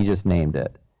 but he just named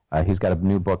it. he's got a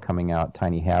new book coming out,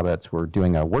 Tiny Habits. We're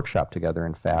doing a workshop together,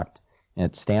 in fact,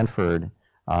 at Stanford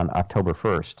on October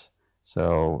 1st.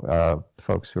 So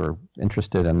folks who are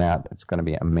interested in that, it's going to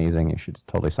be amazing. You should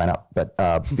totally sign up. But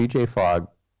BJ Fogg,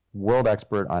 world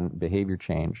expert on behavior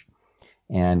change.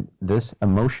 And this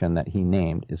emotion that he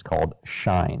named is called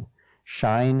shine.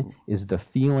 Shine is the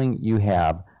feeling you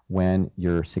have when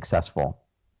you're successful,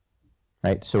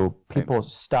 right? So people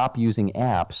stop using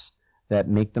apps that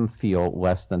make them feel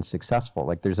less than successful.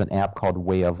 Like there's an app called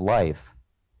Way of Life,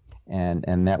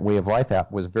 and that Way of Life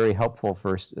app was very helpful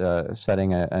for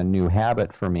setting a new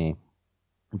habit for me,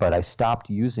 but I stopped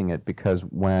using it because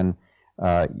when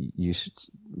you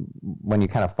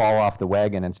kind of fall off the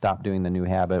wagon and stop doing the new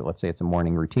habit, let's say it's a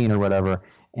morning routine or whatever,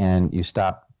 and you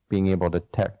stop being able to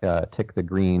tick the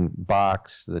green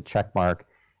box, the check mark,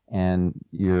 and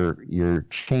your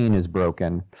chain is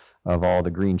broken of all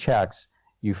the green checks,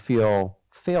 you feel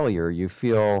failure. You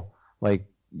feel like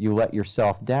you let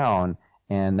yourself down,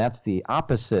 and that's the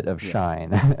opposite of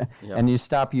shine. And you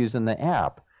stop using the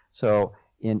app. So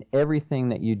in everything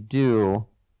that you do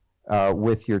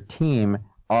with your team,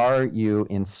 are you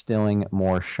instilling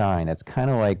more shine? It's kind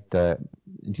of like do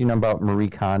you know about Marie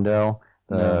Kondo?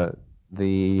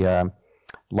 The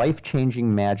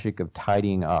life-changing magic of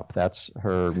tidying up. That's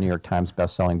her New York Times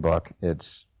best-selling book.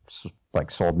 It's like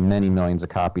sold many millions of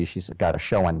copies. She's got a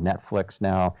show on Netflix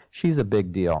now. She's a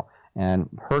big deal. And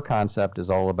her concept is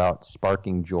all about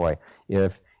sparking joy.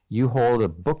 If you hold a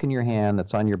book in your hand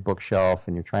that's on your bookshelf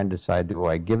and you're trying to decide, do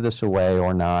I give this away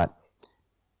or not,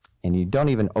 and you don't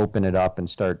even open it up and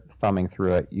start thumbing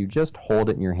through it, you just hold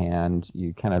it in your hand,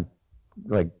 you kind of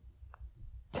like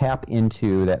tap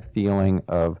into that feeling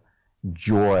of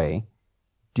joy.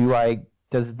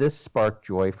 Does this spark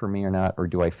joy for me or not, or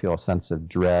do I feel a sense of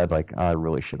dread, like, oh, I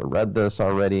really should have read this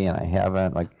already and I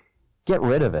haven't? Like, get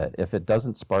rid of it if it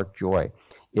doesn't spark joy.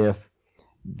 If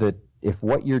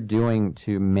what you're doing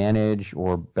to manage,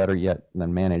 or better yet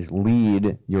than manage,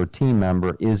 lead your team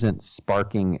member isn't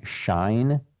sparking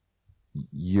shine,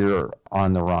 you're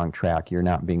on the wrong track. You're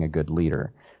not being a good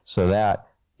leader. So that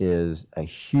is a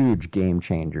huge game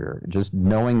changer. Just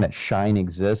knowing that shine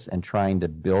exists and trying to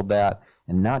build that,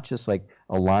 and not just like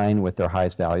align with their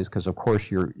highest values, because of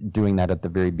course you're doing that at the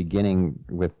very beginning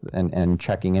with and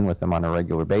checking in with them on a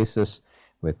regular basis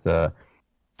with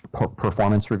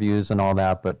performance reviews and all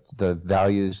that, but the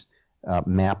values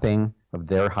mapping of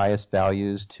their highest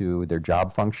values to their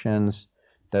job functions,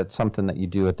 that's something that you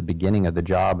do at the beginning of the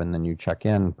job, and then you check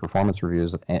in performance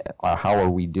reviews. How are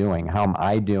we doing? How am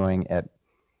I doing at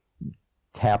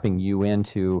tapping you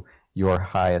into your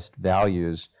highest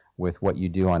values with what you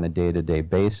do on a day-to-day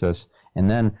basis? And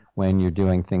then when you're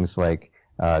doing things like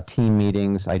team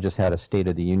meetings, I just had a State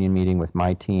of the Union meeting with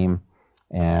my team,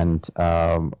 and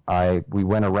we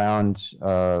went around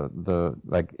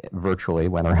virtually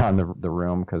went around the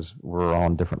room, because we're all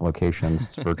in different locations.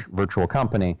 It's a virtual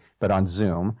company, but on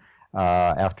Zoom.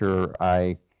 After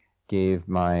I gave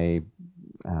my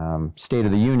State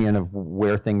of the Union of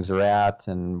where things are at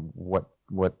and what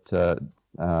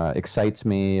excites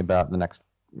me about the next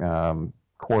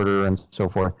quarter and so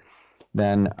forth,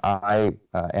 then I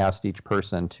asked each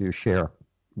person to share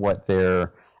what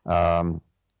their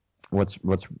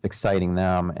what's exciting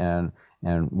them and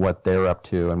what they're up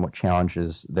to and what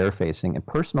challenges they're facing, and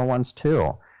personal ones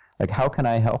too. Like, how can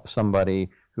I help somebody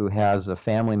who has a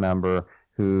family member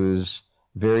who's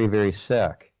very, very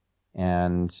sick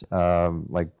and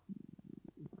probably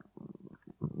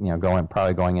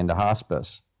going into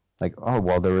hospice? Like, oh,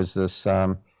 well, there was this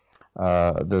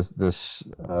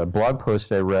blog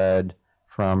post I read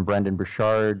from Brendan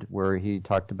Burchard where he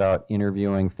talked about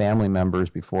interviewing family members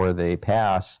before they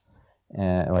pass,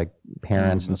 like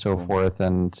parents and so forth.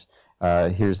 And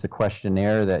here's the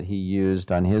questionnaire that he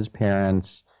used on his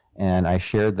parents, and I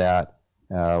shared that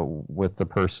with the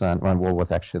person,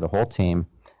 with actually the whole team,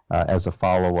 as a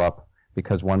follow-up,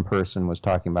 because one person was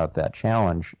talking about that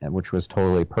challenge, which was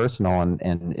totally personal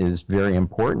and is very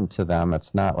important to them.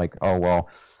 It's not like, oh, well,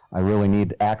 I really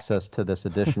need access to this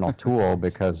additional tool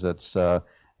because it's going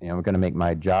to make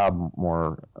my job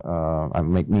more,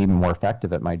 make me even more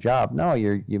effective at my job. No,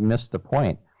 you missed the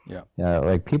point. Yeah.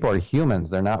 Like, people are humans;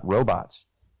 they're not robots.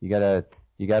 You gotta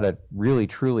really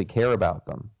truly care about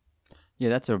them. Yeah,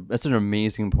 that's an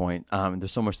amazing point.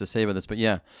 There's so much to say about this, but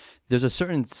yeah, there's a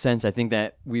certain sense I think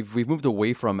that we've moved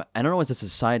away from. I don't know, as a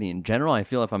society in general. I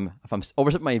feel if I'm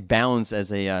overstepping my bounds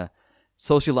as a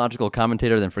sociological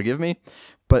commentator, then forgive me.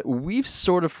 But we've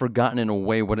sort of forgotten in a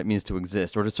way what it means to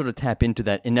exist, or to sort of tap into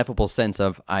that ineffable sense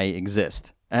of I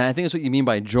exist. And I think that's what you mean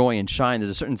by joy and shine. There's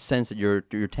a certain sense that you're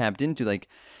tapped into, like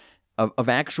of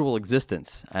actual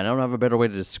existence. I don't have a better way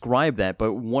to describe that,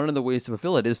 but one of the ways to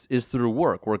fulfill it is through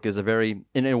work. Work is a very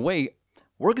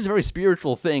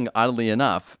spiritual thing, oddly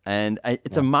enough, and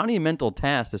it's a monumental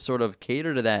task to sort of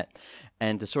cater to that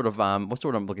and to sort of what's the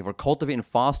word I'm looking for? Cultivate and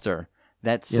foster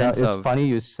that sense of. It's funny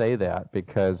you say that,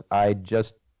 because I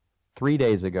just 3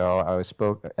 days ago I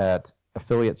spoke at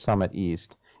Affiliate Summit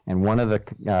East, and one of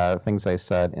the things I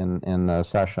said in the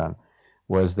session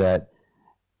was that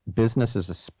business is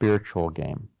a spiritual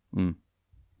game,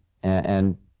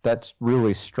 and that's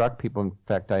really struck people. In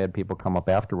fact, I had people come up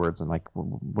afterwards and like,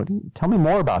 "What do you tell me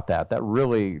more about that?" That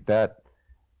really that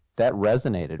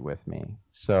resonated with me.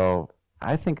 So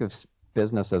I think of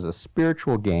business as a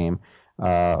spiritual game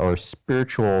or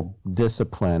spiritual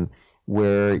discipline,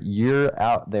 where you're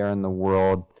out there in the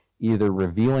world either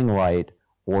revealing light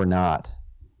or not,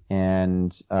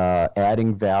 and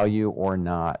adding value or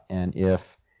not. And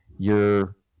if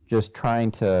you're just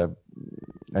trying to,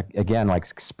 again, like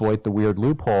exploit the weird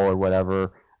loophole or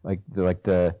whatever, like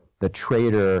the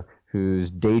trader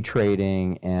who's day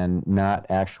trading and not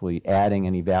actually adding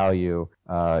any value,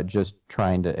 just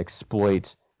trying to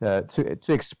exploit to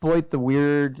exploit the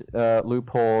weird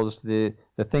loopholes, the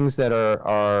things that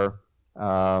are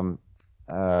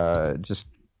just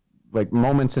like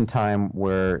moments in time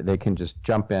where they can just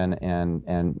jump in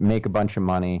and make a bunch of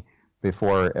money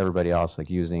before everybody else, like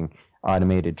using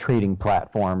automated trading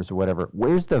platforms or whatever.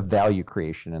 Where's the value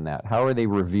creation in that? How are they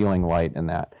revealing light in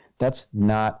that? That's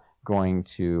not going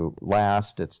to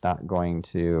last. It's not going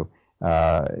to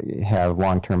have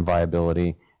long-term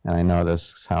viability. And I know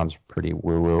this sounds pretty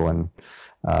woo-woo, and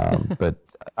but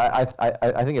I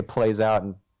think it plays out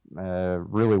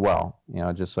really well. You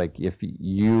know, just like if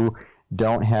you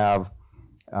don't have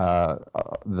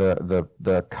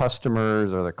the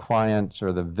customers or the clients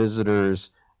or the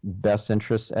visitors' best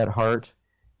interests at heart,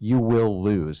 you will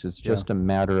lose. It's just a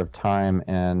matter of time.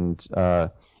 And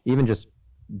even just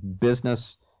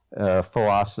business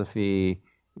philosophy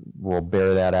will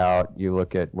bear that out. You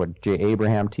look at what Jay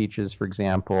Abraham teaches, for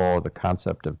example, the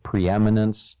concept of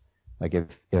preeminence. Like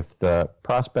if the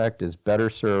prospect is better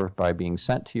served by being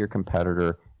sent to your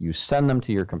competitor, you send them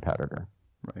to your competitor.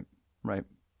 Right.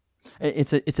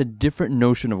 It's a different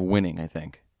notion of winning, I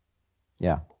think.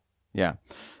 Yeah.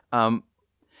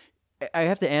 I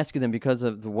have to ask you then, because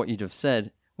of what you just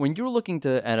said, when you're looking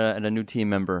at a new team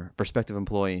member, prospective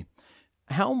employee,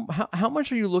 how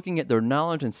much are you looking at their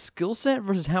knowledge and skill set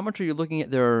versus how much are you looking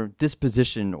at their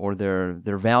disposition or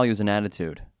their values and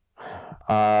attitude?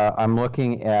 I'm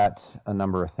looking at a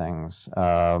number of things.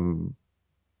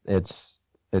 It's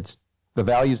the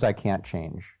values I can't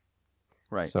change.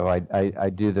 Right. So I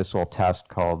do this little test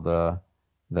called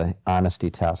the honesty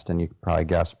test, and you can probably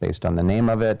guess based on the name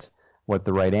of it what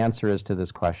the right answer is to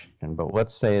this question. But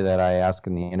let's say that I ask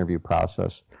in the interview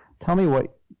process, tell me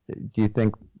what do you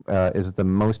think is the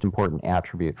most important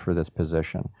attribute for this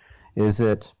position? Is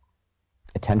it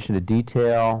attention to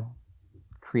detail,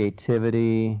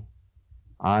 creativity,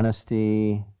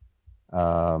 honesty,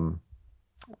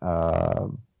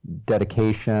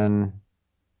 dedication,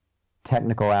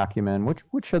 technical acumen?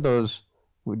 Which of those,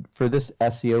 for this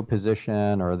SEO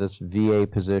position or this VA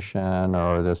position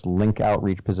or this link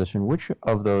outreach position, which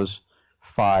of those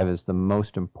 5 is the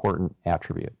most important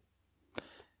attribute?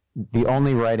 The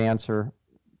only right answer,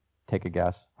 take a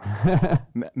guess.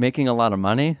 Making a lot of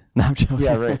money? No, I'm joking.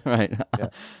 Yeah, right. Right. Yeah.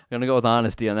 I'm going to go with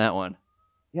honesty on that one.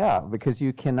 Yeah, because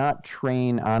you cannot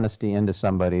train honesty into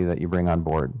somebody that you bring on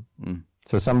board.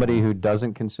 So somebody who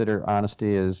doesn't consider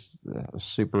honesty as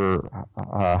super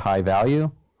high value,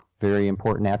 very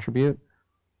important attribute,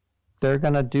 they're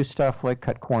going to do stuff like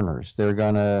cut corners. They're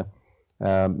going to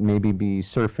maybe be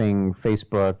surfing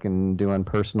Facebook and doing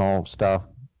personal stuff,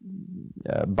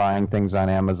 buying things on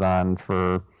Amazon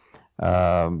for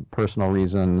personal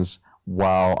reasons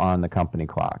while on the company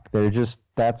clock.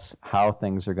 That's how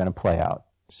things are going to play out.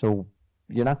 So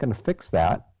you're not going to fix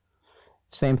that.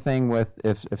 Same thing with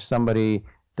if somebody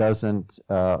doesn't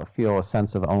feel a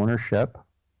sense of ownership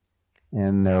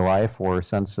in their life or a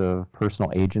sense of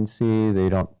personal agency.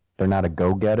 They're not a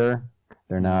go-getter.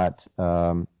 They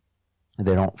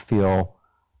don't feel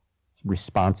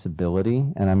responsibility,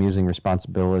 and I'm using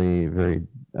responsibility very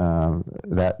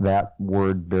that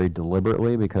word very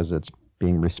deliberately because it's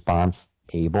being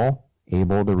able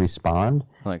to respond,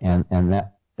 and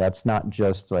that's not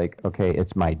just like, okay,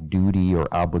 it's my duty or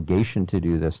obligation to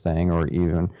do this thing, or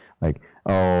even like,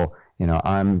 oh,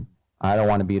 I don't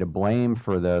want to be to blame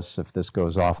for this if this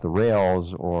goes off the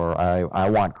rails, or I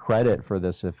want credit for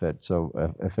this if it's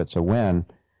a win.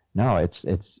 No,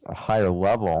 it's a higher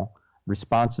level.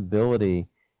 Responsibility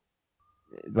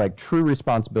like true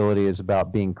responsibility is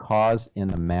about being cause in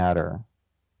the matter.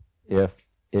 If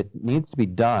it needs to be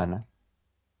done,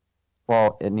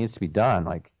 well, it needs to be done.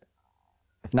 Like,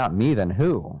 if not me, then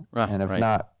who? Right, and if right.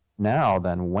 not now,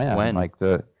 then when? When? Like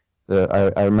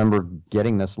I remember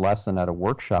getting this lesson at a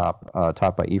workshop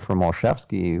taught by Ephraim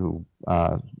Olszewski, who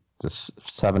this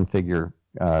 7-figure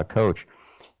coach.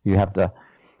 You have to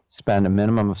spend a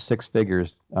minimum of 6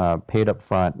 figures paid up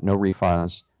front, no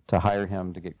refunds, to hire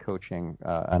him to get coaching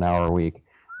an hour a week,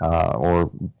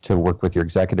 or to work with your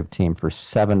executive team for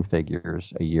 7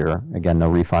 figures a year. Again,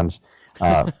 no refunds.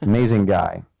 Amazing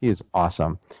guy. He is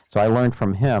awesome. So I learned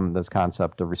from him this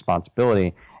concept of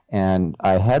responsibility, and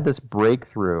I had this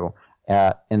breakthrough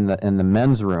in the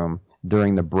men's room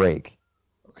during the break.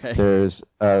 Okay. There's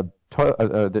the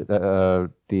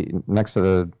next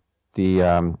to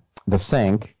the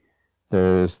sink.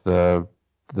 There's the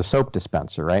soap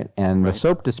dispenser, right? And the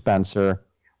soap dispenser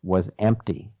was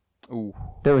empty. Ooh.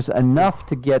 There was enough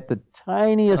to get the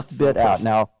tiniest bit out. worst.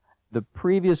 Now, the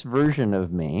previous version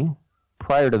of me,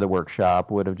 prior to the workshop,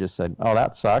 would have just said, "Oh,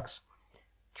 that sucks."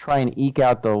 Try and eke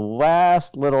out the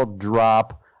last little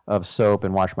drop of soap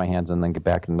and wash my hands and then get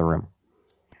back in the room.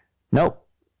 Nope.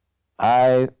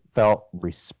 I felt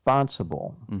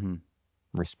responsible. Mm-hmm.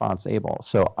 Responsible.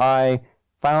 So I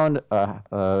found with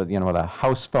a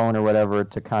house phone or whatever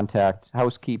to contact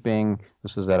housekeeping.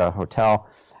 This was at a hotel,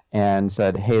 and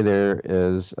said, "Hey, there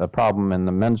is a problem in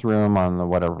the men's room on the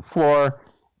whatever floor.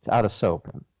 It's out of soap."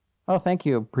 "Oh, thank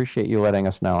you. Appreciate you letting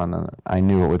us know." And then I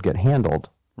knew it would get handled.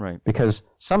 Right. Because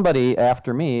somebody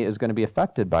after me is going to be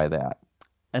affected by that.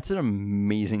 That's an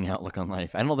amazing outlook on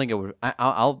life. I don't think it would.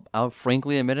 I'll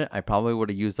frankly admit it. I probably would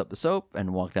have used up the soap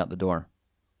and walked out the door.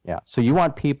 Yeah. So you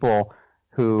want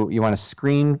to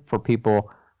screen for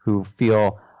people who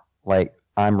feel like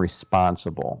I'm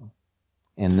responsible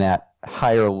in that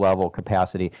higher level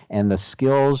capacity. And the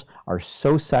skills are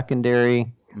so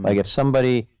secondary. Mm. Like if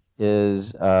somebody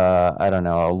is,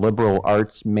 a liberal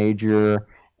arts major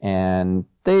and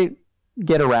they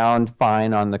get around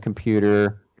fine on the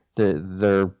computer,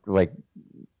 they're like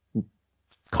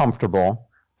comfortable,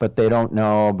 but they don't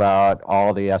know about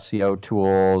all the SEO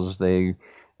tools. They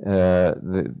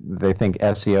think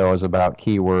SEO is about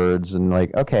keywords, and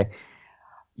like, okay,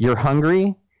 you're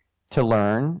hungry to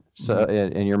learn, so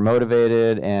and you're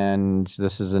motivated, and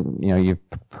this isn't, you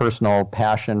have personal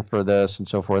passion for this and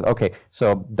so forth. Okay,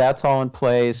 so that's all in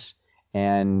place,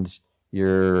 and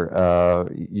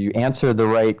you answer the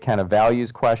right kind of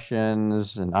values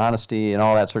questions and honesty and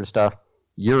all that sort of stuff.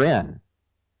 You're in.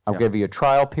 I'll give you a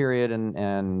trial period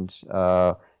and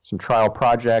some trial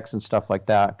projects and stuff like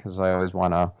that, because I always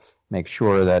want to make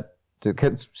sure that,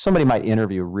 because somebody might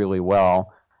interview really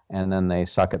well and then they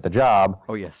suck at the job.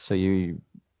 Oh, yes. So you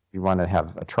want to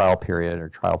have a trial period or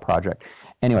trial project.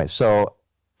 Anyway, so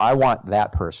I want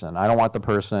that person. I don't want the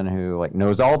person who like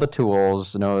knows all the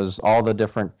tools, knows all the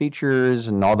different features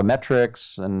and all the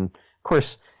metrics. And of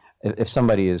course, if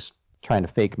somebody is trying to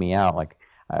fake me out, like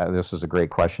this was a great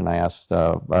question I asked.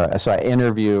 So I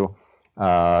interview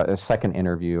a second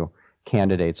interview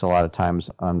candidates a lot of times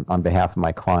on behalf of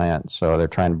my client. So they're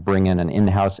trying to bring in an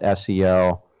in-house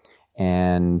SEO,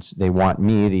 and they want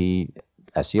me, the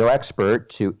SEO expert,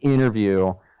 to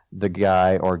interview the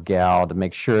guy or gal to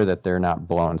make sure that they're not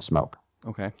blowing smoke.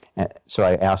 Okay. And so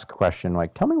I asked a question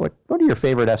like, "Tell me what are your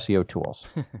favorite SEO tools?"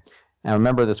 And I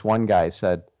remember this one guy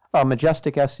said, "Oh,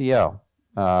 Majestic SEO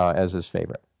as his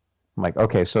favorite." I'm like,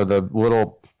 okay, so the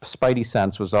little spidey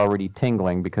sense was already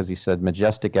tingling because he said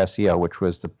Majestic SEO, which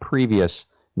was the previous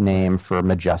name for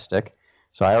Majestic.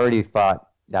 So I already thought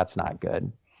that's not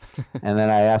good. And then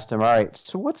I asked him, all right,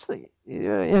 so what's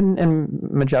in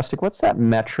Majestic, what's that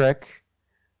metric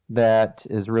that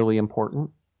is really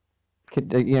important?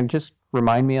 Could just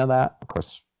remind me of that? Of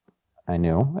course, I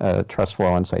knew trust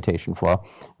flow and citation flow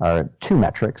are 2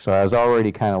 metrics, so I was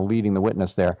already kind of leading the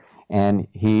witness there. And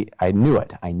I knew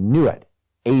it.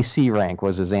 AC rank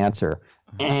was his answer.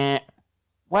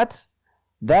 What?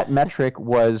 That metric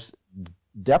was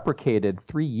deprecated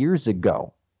 3 years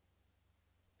ago.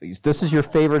 This is your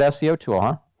favorite SEO tool,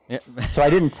 huh? Yeah. So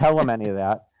I didn't tell him any of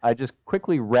that. I just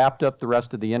quickly wrapped up the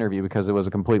rest of the interview because it was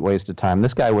a complete waste of time.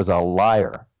 This guy was a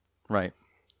liar. Right.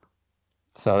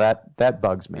 So that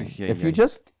bugs me. Yeah,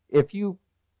 If you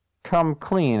come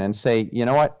clean and say, you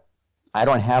know what? I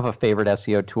don't have a favorite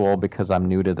SEO tool because I'm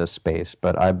new to this space,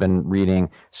 but I've been reading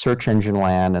Search Engine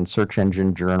Land and Search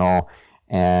Engine Journal,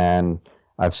 and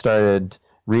I've started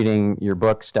reading your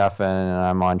book, Stephan, and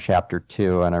I'm on chapter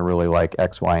 2, and I really like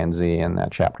X, Y, and Z in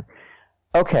that chapter.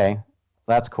 Okay,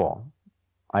 that's cool.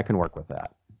 I can work with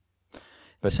that.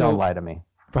 But don't lie to me.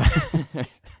 Right.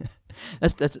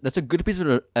 That's a good piece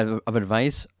of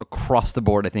advice across the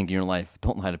board, I think, in your life.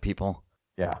 Don't lie to people.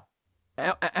 Yeah.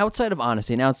 Outside of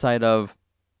honesty and outside of,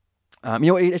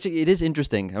 it is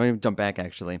interesting. I'm going to jump back,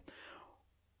 actually.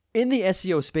 In the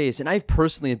SEO space, and I've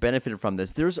personally benefited from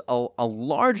this, there's a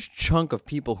large chunk of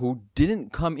people who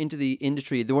didn't come into the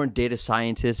industry. They weren't data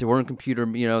scientists. They weren't computer,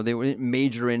 they wouldn't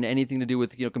major in anything to do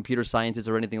with, computer sciences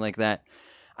or anything like that.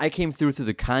 I came through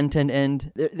the content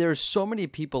end. There are so many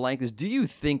people like this. Do you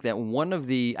think that one of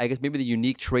the, I guess maybe the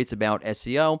unique traits about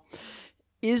SEO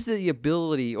is the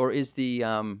ability, or is the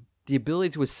ability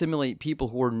to assimilate people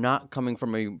who are not coming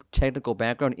from a technical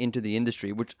background into the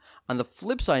industry, which on the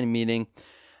flip side, meaning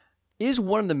is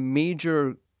one of the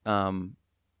major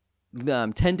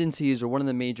tendencies or one of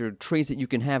the major traits that you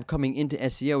can have coming into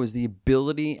SEO is the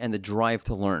ability and the drive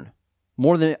to learn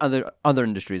more than other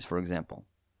industries, for example.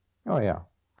 Oh, yeah.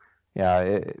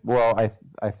 Yeah.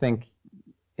 I think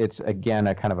it's, again,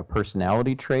 a kind of a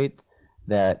personality trait,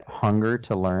 that hunger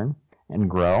to learn and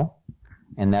grow.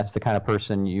 And that's the kind of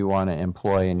person you want to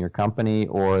employ in your company,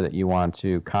 or that you want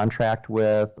to contract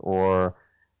with, or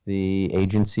the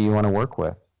agency you want to work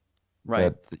with.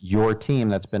 Right. That your team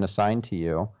that's been assigned to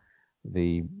you,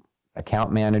 the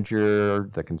account manager,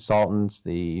 the consultants,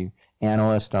 the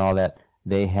analyst, and all that,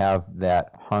 they have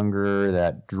that hunger,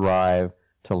 that drive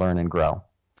to learn and grow.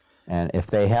 And if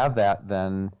they have that,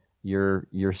 then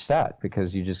you're set,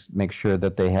 because you just make sure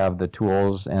that they have the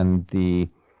tools and the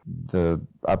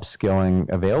upskilling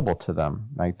available to them.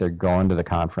 Like, they're going to the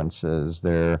conferences,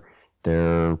 they're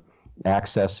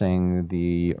accessing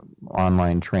the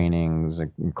online trainings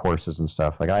and courses and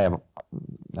stuff. Like, I have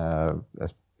a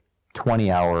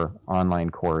 20-hour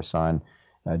online course on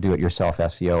do-it-yourself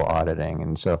SEO auditing.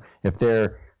 And so if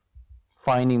they're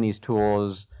finding these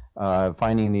tools,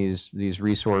 finding these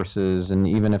resources, and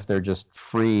even if they're just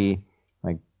free,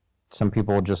 like some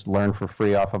people just learn for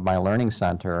free off of my learning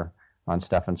center on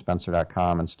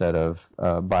stephanspencer.com instead of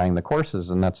buying the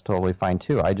courses, and that's totally fine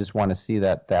too. I just want to see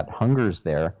that hunger's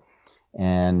there.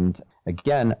 And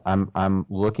again, I'm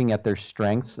looking at their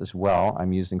strengths as well.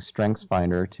 I'm using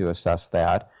StrengthsFinder to assess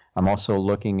that. I'm also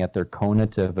looking at their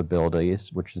cognitive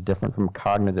abilities, which is different from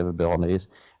cognitive abilities.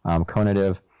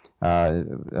 Cognitive,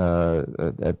 the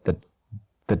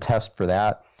test for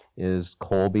that is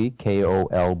Kolbe,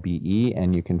 Kolbe,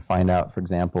 and you can find out, for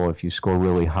example, if you score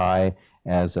really high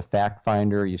as a fact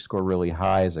finder, you score really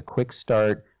high as a quick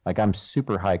start. Like, I'm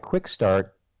super high quick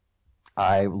start.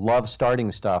 I love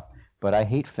starting stuff, but I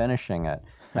hate finishing it.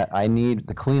 I need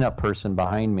the cleanup person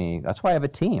behind me. That's why I have a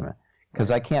team, because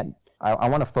I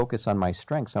want to focus on my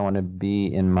strengths. I want to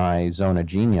be in my zone of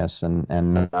genius and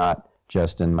not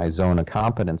just in my zone of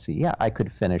competency. Yeah, I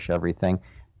could finish everything,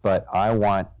 but I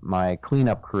want my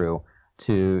cleanup crew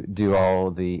to do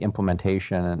all the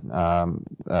implementation and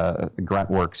grunt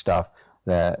work stuff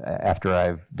that after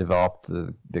I've developed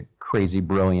the crazy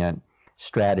brilliant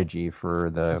strategy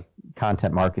for the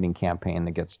content marketing campaign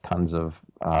that gets tons of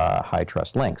high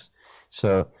trust links.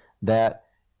 So that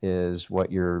is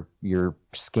what you're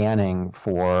scanning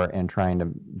for and trying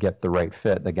to get the right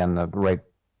fit. Again, the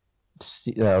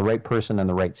right person in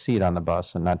the right seat on the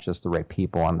bus, and not just the right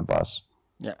people on the bus.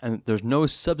 Yeah, and there's no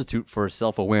substitute for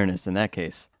self-awareness in that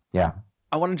case. Yeah.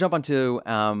 I want to jump onto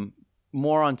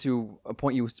more onto a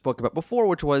point you spoke about before,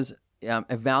 which was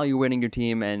evaluating your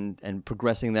team and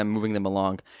progressing them, moving them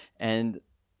along. And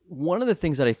one of the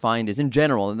things that I find is, in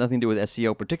general, nothing to do with SEO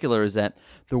in particular, is that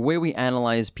the way we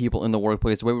analyze people in the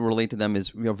workplace, the way we relate to them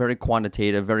is very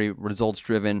quantitative, very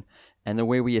results-driven, and the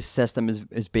way we assess them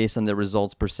is based on their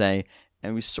results per se.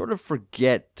 And we sort of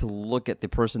forget to look at the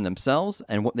person themselves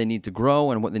and what they need to grow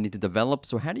and what they need to develop.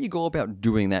 So how do you go about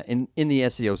doing that in the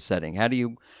SEO setting? How do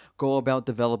you go about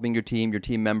developing your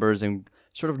team members, and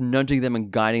sort of nudging them and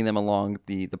guiding them along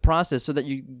the process so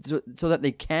that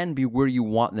they can be where you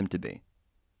want them to be?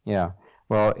 Yeah.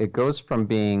 Well, it goes from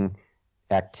being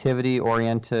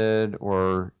activity-oriented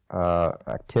or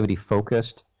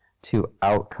activity-focused to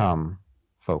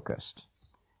outcome-focused.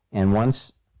 And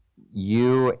once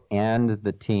you and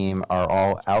the team are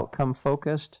all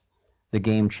outcome-focused, the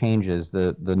game changes.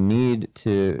 The need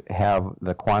to have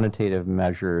the quantitative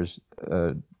measures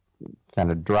kind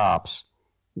of drops.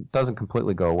 It doesn't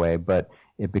completely go away, but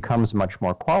it becomes much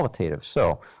more qualitative.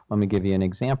 So let me give you an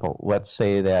example. Let's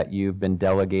say that you've been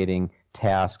delegating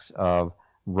tasks of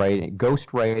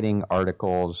ghostwriting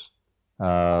articles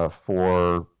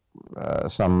for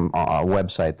some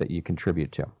website that you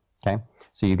contribute to. Okay,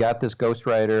 so you got this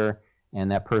ghostwriter, and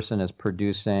that person is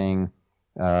producing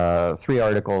 3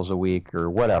 articles a week or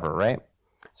whatever, right?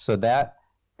 So that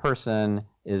person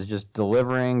is just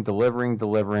delivering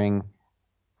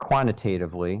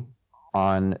quantitatively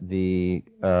on the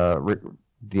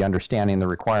understanding the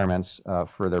requirements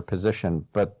for their position,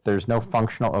 but there's no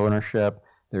functional ownership.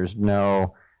 There's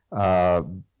no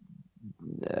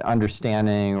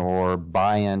understanding or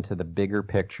buy-in to the bigger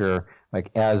picture.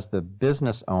 Like, as the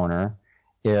business owner,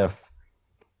 if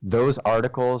those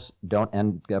articles don't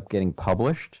end up getting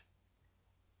published,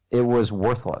 it was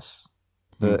worthless.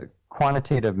 The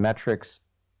quantitative metrics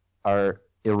are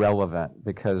irrelevant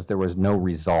because there was no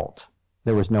result.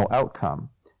 There was no outcome.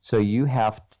 So you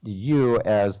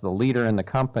as the leader in the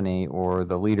company or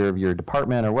the leader of your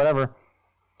department or whatever,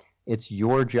 it's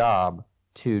your job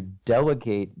to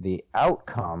delegate the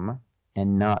outcome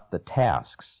and not the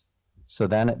tasks. So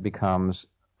then it becomes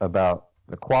about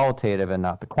the qualitative and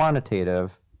not the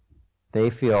quantitative. They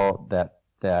feel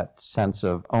that sense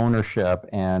of ownership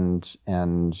and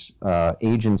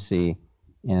agency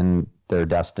in their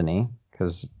destiny,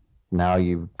 because now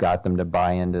you've got them to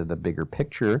buy into the bigger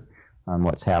picture on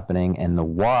what's happening and the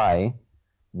why.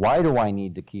 Why do I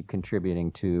need to keep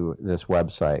contributing to this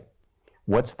website?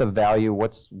 What's the value?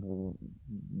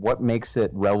 What makes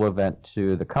it relevant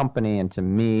to the company and to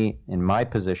me in my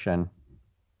position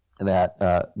that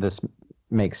this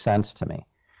makes sense to me?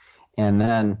 And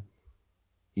then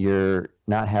you're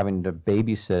not having to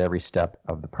babysit every step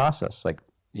of the process. Like,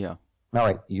 yeah, all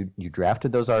right, you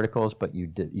drafted those articles, but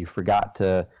you forgot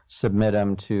to submit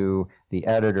them to the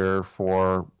editor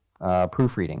for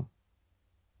proofreading.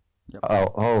 Yep.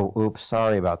 Oh, oops,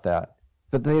 sorry about that.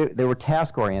 But they were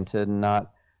task oriented and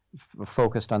not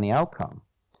focused on the outcome,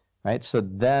 right? So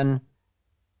then,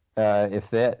 if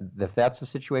that's the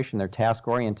situation, they're task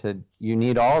oriented. You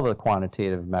need all the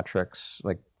quantitative metrics,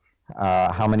 like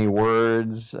how many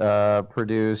words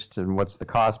produced, and what's the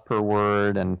cost per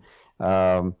word, and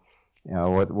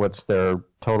what's their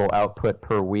total output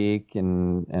per week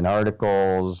in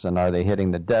articles, and are they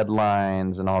hitting the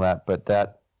deadlines and all that. But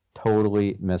that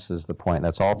totally misses the point.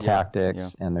 That's all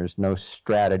tactics, and there's no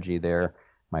strategy there.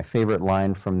 My favorite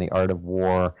line from The Art of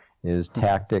War is,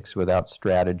 tactics without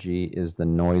strategy is the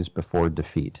noise before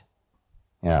defeat.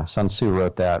 Yeah, Sun Tzu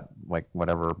wrote that, like,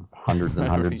 whatever, hundreds and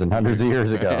hundreds and hundreds of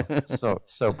years ago. It's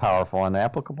so powerful and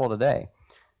applicable today.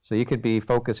 So you could be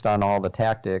focused on all the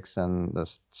tactics and the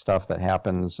stuff that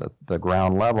happens at the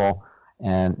ground level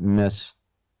and miss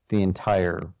the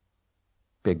entire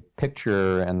big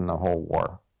picture and the whole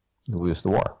war. You lose the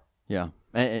war. Yeah,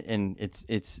 and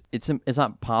it's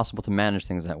not possible to manage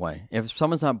things that way. If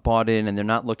someone's not bought in and they're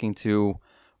not looking to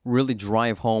really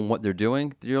drive home what they're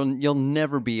doing, you'll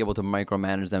never be able to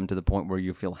micromanage them to the point where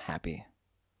you feel happy.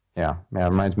 Yeah, it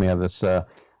reminds me of this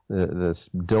this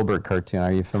Dilbert cartoon.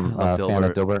 Are you fan of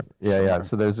Dilbert? Yeah.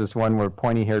 So there's this one where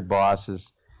pointy-haired boss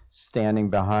is standing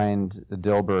behind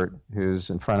Dilbert, who's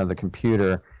in front of the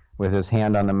computer with his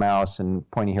hand on the mouse, and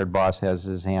pointy-haired boss has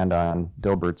his hand on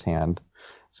Dilbert's hand.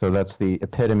 So that's the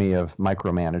epitome of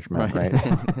micromanagement, right?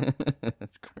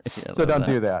 That's great. So don't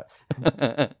do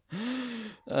that.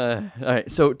 All right.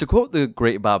 So to quote the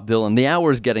great Bob Dylan, the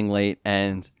hour is getting late,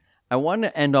 and I want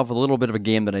to end off with a little bit of a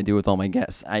game that I do with all my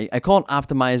guests. I call it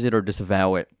Optimize It or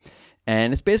Disavow It.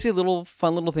 And it's basically a little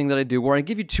fun little thing that I do where I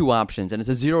give you two options, and it's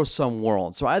a zero-sum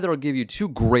world. So either I'll give you two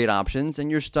great options,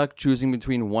 and you're stuck choosing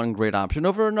between one great option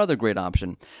over another great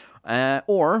option.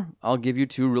 Or I'll give you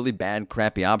two really bad,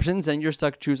 crappy options, and you're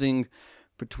stuck choosing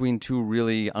between two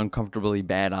really uncomfortably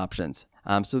bad options.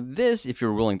 So this, if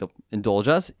you're willing to indulge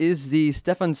us, is the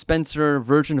Stephan Spencer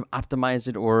version of Optimize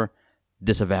It or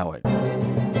Disavow It.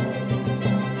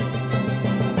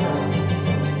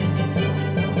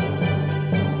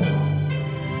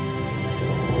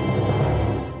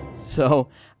 So,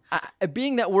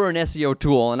 being that we're an SEO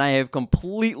tool, and I have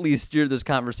completely steered this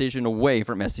conversation away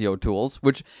from SEO tools,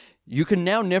 which you can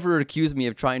now never accuse me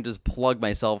of trying to just plug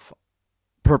myself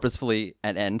purposefully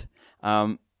at end,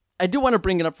 I do want to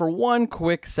bring it up for one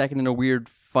quick second in a weird,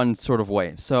 fun sort of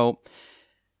way. So,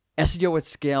 SEO at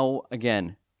scale,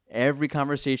 again, every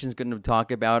conversation is going to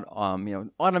talk about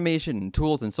automation and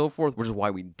tools and so forth, which is why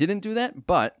we didn't do that.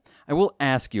 But I will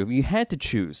ask you, if you had to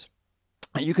choose,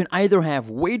 you can either have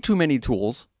way too many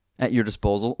tools at your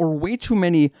disposal or way too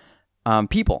many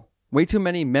people, way too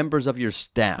many members of your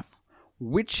staff.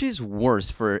 Which is worse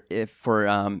for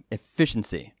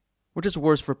efficiency? Which is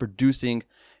worse for producing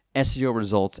SEO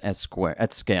results at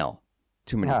scale?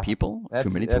 Too many people, too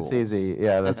many tools. That's easy.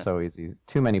 Yeah, that's so easy.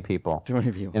 Too many people. Too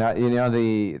many people. You know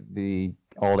the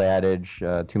old adage,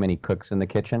 too many cooks in the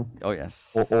kitchen? Oh, yes.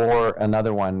 Or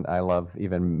another one I love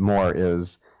even more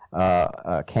is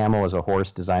a camel is a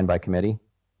horse designed by committee.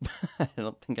 I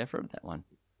don't think I've heard that one.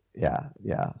 Yeah.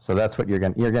 So that's what you're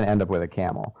gonna end up with, a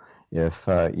camel. if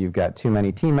you've got too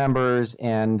many team members,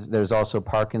 and there's also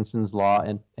Parkinson's law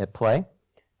at play.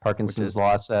 Parkinson's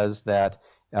law says that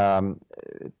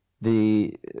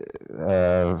the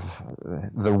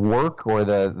work or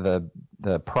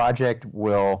the project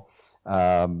will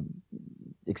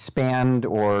expand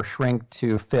or shrink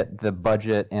to fit the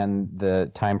budget and the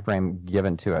time frame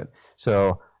given to it.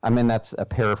 So, I mean, that's a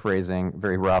paraphrasing,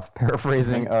 very rough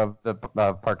paraphrasing of the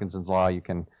Parkinson's law. You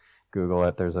can Google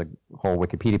it. There's a whole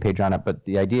Wikipedia page on it. But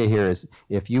the idea here is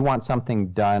if you want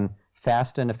something done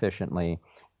fast and efficiently,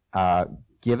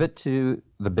 give it to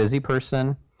the busy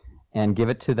person and give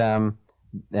it to them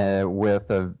with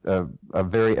a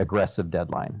very aggressive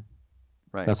deadline.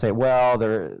 Right. They'll say, well,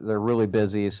 they're really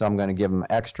busy, so I'm going to give them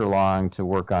extra long to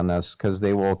work on this, because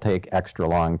they will take extra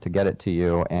long to get it to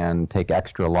you and take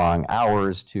extra long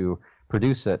hours to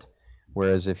produce it.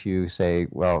 Whereas if you say,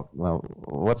 well,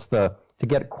 to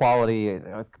get quality,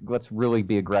 let's really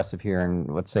be aggressive here, and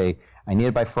let's say I need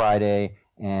it by Friday,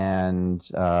 and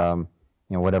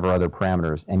whatever other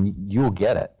parameters, and you'll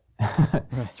get it.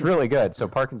 It's really good. So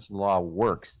Parkinson's law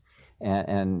works,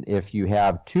 and if you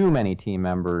have too many team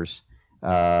members,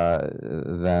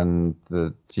 then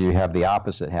you have the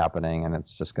opposite happening, and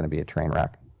it's just going to be a train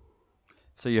wreck.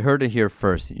 So you heard it here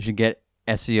first. You should get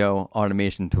SEO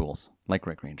automation tools like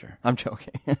Rank Ranger. I'm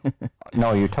joking.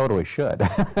 No, you totally should.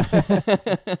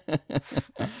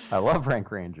 I love Rank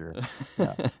Ranger.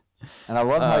 Yeah. And I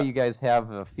love how you guys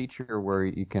have a feature where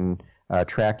you can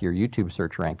track your YouTube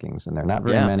search rankings, and there are not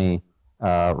very many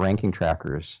ranking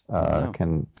trackers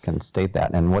can state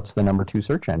that. And what's the number 2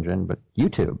 search engine but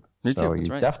YouTube? So you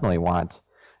definitely want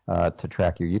to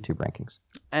track your YouTube rankings.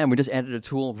 And we just added a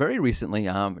tool very recently,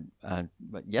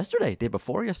 day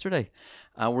before yesterday,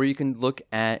 where you can look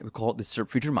at, we call it the SERP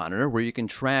Feature Monitor, where you can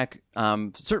track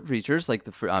SERP features like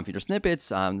the feature snippets,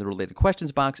 the related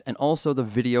questions box, and also the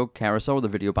video carousel, or the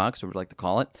video box, whatever we like to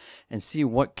call it, and see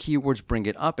what keywords bring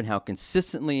it up and how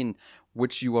consistently and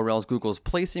which URLs Google is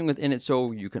placing within it,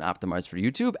 so you can optimize for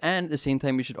YouTube. And at the same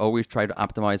time, you should always try to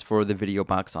optimize for the video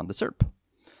box on the SERP.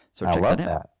 So check that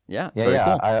out. Yeah,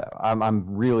 cool.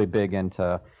 I'm really big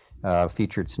into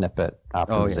featured snippet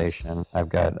optimization. Oh, yes. I've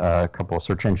got a couple of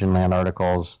Search Engine Land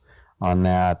articles on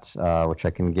that, which I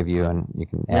can give you, and you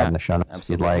can add in the show notes if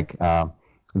you'd like.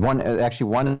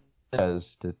 One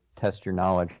is to test your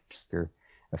knowledge. You're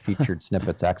a featured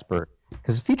snippets expert,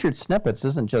 because featured snippets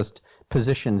isn't just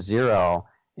position 0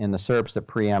 in the SERPs that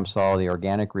preempts all the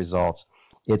organic results.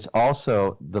 It's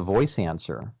also the voice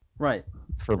answer. Right.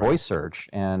 For voice search,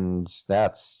 and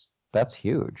that's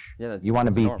huge. Yeah, you want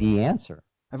to be the answer.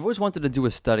 I've always wanted to do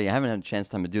a study. I haven't had a chance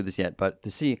time to do this yet, but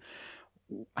to see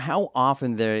how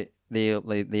often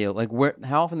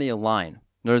how often they align.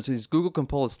 In other words, Google can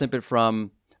pull a snippet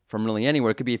from really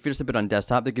anywhere. It could be a feature snippet on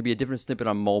desktop. There could be a different snippet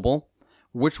on mobile.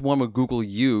 Which one would Google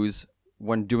use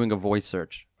when doing a voice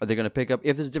search? Are they going to pick up,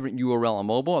 if there's a different URL on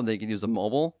mobile, or they can use a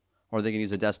mobile, or they can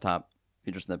use a desktop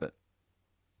feature snippet?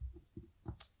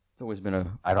 It's always been a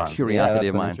curiosity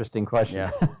of mine. An interesting question.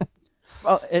 Yeah.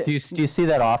 Well, do you see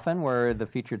that often, where the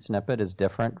featured snippet is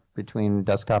different between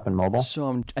desktop and mobile?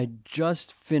 So I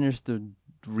just finished the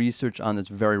research on this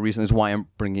very recently. That's why I'm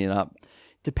bringing it up.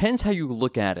 Depends how you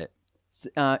look at it.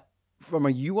 From a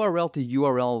URL to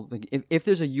URL, like if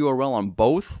there's a URL on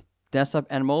both desktop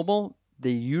and mobile, they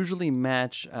usually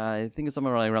match, I think it's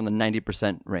somewhere around the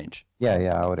 90% range. Yeah,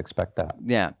 I would expect that.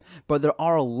 Yeah, but there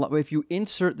are a lot. If you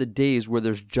insert the days where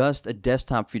there's just a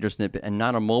desktop feature snippet and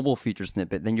not a mobile feature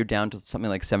snippet, then you're down to something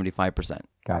like 75%.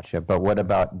 Gotcha. But what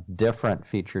about different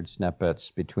featured snippets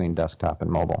between desktop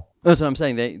and mobile? That's what I'm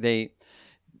saying.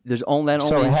 There's only that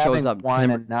only shows up.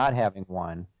 One and not having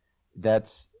one,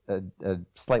 that's a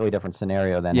slightly different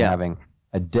scenario than having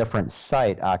a different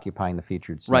site occupying the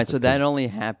featured snippet. Right. So that only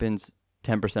happens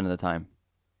 10% of the time.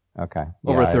 Okay.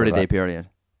 Over a 30-day period.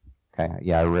 Okay.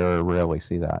 Yeah, I rarely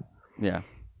see that. Yeah.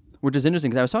 Which is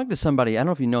interesting, because I was talking to somebody, I don't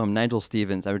know if you know him, Nigel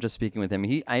Stevens. I was just speaking with him.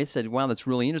 I said, wow, that's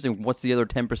really interesting. What's the other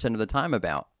 10% of the time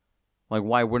about? Like,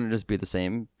 why wouldn't it just be the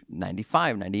same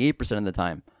 95, 98% of the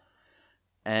time?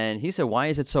 And he said, why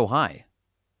is it so high?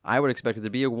 I would expect it to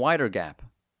be a wider gap.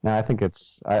 No, I think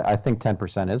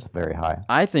 10% is very high.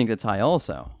 I think it's high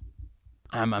also.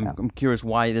 I'm curious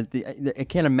why. I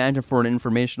can't imagine for an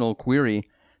informational query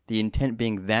the intent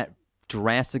being that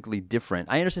drastically different.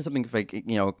 I understand something like,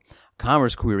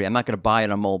 commerce query. I'm not going to buy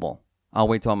it on mobile. I'll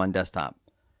wait till I'm on desktop.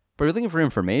 But if you're looking for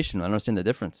information, I don't understand the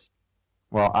difference.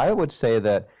 Well, I would say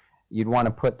that you'd want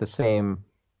to put the same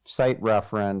site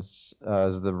reference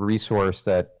as the resource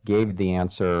that gave the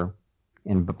answer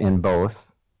in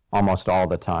both almost all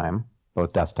the time,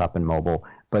 both desktop and mobile.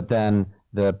 But then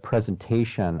the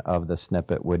presentation of the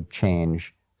snippet would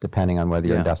change depending on whether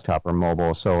you're Yeah. desktop or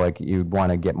mobile. So like you'd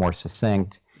want to get more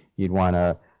succinct. You'd want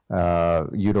to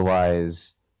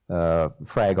utilize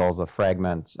fraggles, a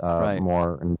fragment Right.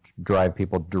 more, and drive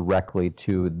people directly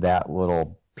to that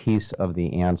little piece of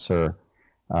the answer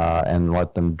and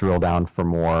let them drill down for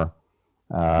more.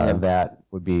 That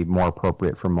would be more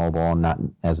appropriate for mobile and not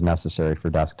as necessary for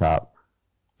desktop.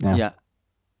 Yeah.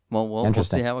 Well, we'll see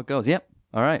Interesting. how it goes. Yep.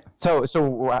 All right. So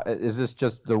is this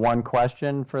just the one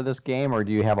question for this game, or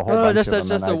do you have a whole No, bunch just of them?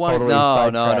 just and the I one. totally No,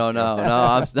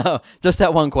 sidetracked you? no, just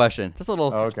that one question. Just a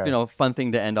little, Okay. fun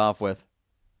thing to end off with.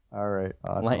 All right.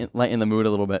 Awesome. Lighten the mood a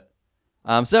little bit.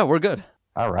 So we're good.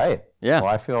 All right. Yeah.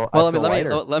 Well, I feel. Well, I feel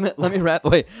lighter. let me wrap.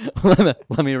 Wait,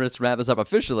 let me just wrap this up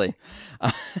officially.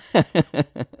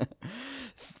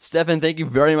 Stephan, thank you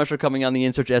very much for coming on the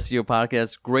InSearch SEO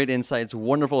podcast. Great insights.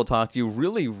 Wonderful to talk to you.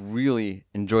 Really, really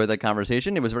enjoyed that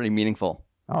conversation. It was very meaningful.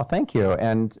 Oh, thank you.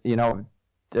 And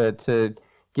to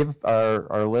give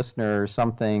our listeners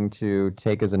something to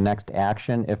take as a next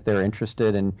action if they're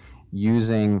interested in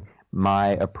using my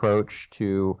approach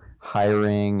to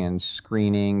hiring and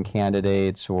screening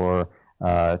candidates or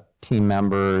team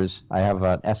members. I have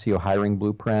an SEO hiring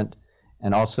blueprint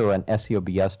and also an SEO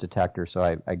BS detector. So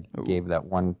I gave that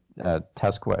one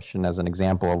test question as an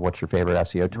example of what's your favorite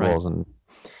SEO tools. Right.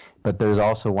 But there's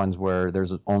also ones where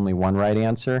there's only one right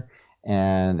answer,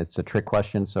 and it's a trick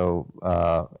question. So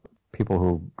people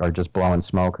who are just blowing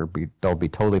smoke they'll be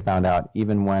totally found out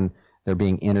even when they're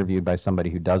being interviewed by somebody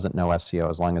who doesn't know SEO,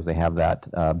 as long as they have that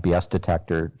BS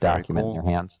detector document in their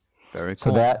hands. Very So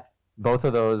cool. both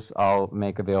of those I'll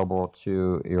make available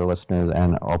to your listeners,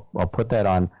 and I'll put that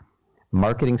on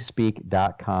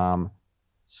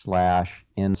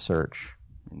marketingspeak.com/insearch.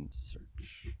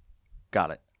 InSearch.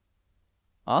 Got it.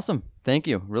 Awesome. Thank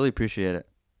you. Really appreciate it.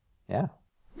 Yeah.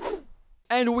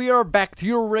 And we are back to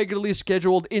your regularly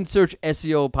scheduled InSearch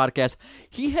SEO podcast.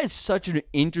 He has such an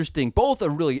interesting,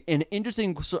 an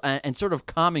interesting and sort of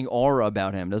calming aura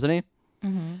about him, doesn't he?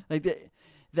 Mm-hmm. Like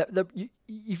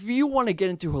if you want to get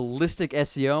into holistic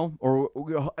SEO or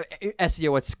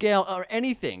SEO at scale or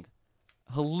anything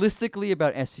holistically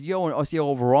about SEO and SEO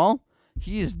overall,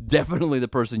 he is definitely the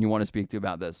person you want to speak to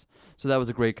about this. So that was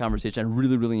a great conversation. I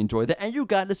really, really enjoyed that. And you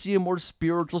got to see a more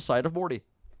spiritual side of Morty.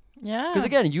 Yeah. Because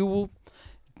again, you will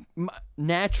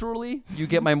naturally you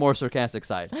get my more sarcastic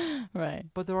side. Right.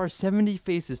 But there are 70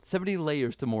 faces, 70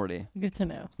 layers to Morty. Good to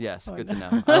know. Yes, good to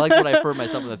know. I like when I refer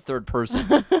myself in the third person.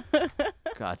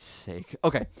 God's sake.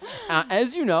 Okay.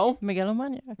 As you know,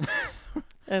 Megalomaniac.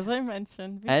 As I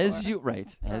mentioned before.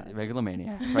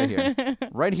 Megalomania. Right here.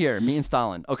 Right here, me and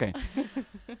Stalin. Okay.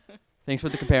 Thanks for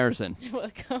the comparison. You're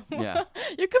welcome. Yeah.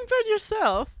 You compared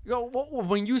yourself.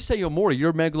 When you say you're Morty, you're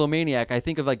a megalomaniac, I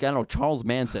think of Charles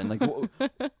Manson. Like,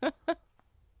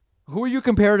 who are you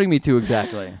comparing me to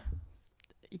exactly?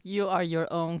 You are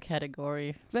your own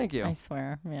category. Thank you. I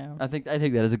swear. Yeah. I think that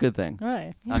is a good thing.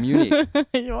 Right. I'm unique.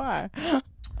 You are.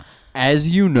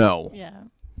 As you know, Yeah.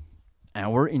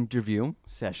 our interview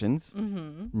sessions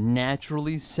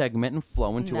naturally segment and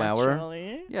flow into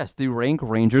Naturally. the Rank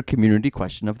Ranger Community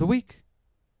Question of the Week.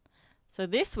 So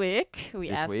this week, we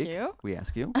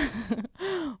ask you,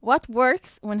 what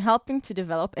works when helping to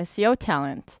develop SEO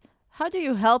talent? How do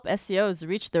you help SEOs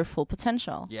reach their full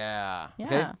potential? Yeah. Yeah.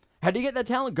 Okay. How do you get that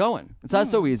talent going? It's not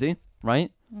so easy,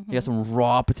 right? You got some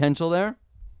raw potential there.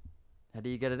 How do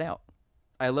you get it out?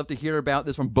 I love to hear about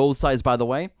this from both sides, by the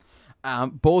way.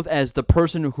 Both as the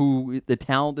person who the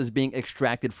talent is being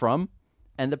extracted from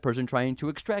and the person trying to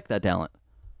extract that talent.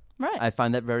 Right. I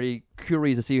find that very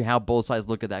curious to see how both sides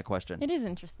look at that question. It is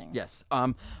interesting. Yes.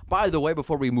 By the way,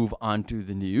 before we move on to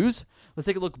the news, let's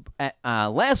take a look at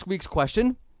last week's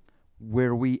question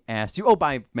where we asked you.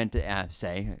 I meant to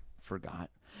I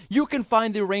forgot. You can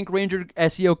find the Rank Ranger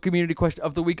SEO Community Question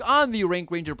of the Week on the Rank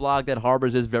Ranger blog that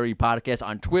harbors this very podcast,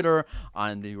 on Twitter,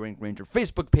 on the Rank Ranger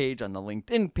Facebook page, on the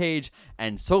LinkedIn page,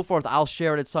 and so forth. I'll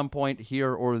share it at some point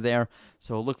here or there.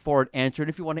 So look forward to answering.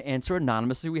 If you want to answer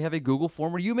anonymously, we have a Google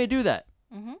form where you may do that.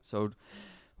 So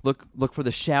look for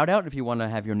the shout out if you want to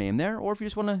have your name there, or if you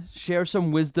just want to share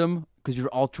some wisdom because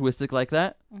you're altruistic like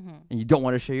that and you don't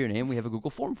want to share your name, we have a Google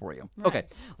form for you. Right. Okay.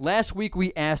 Last week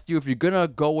we asked you if you're going to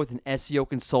go with an SEO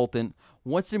consultant,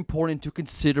 what's important to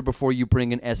consider before you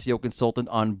bring an SEO consultant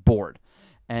on board.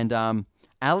 And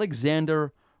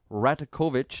Alexander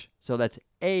Ratkovich, so that's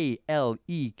Aleksander,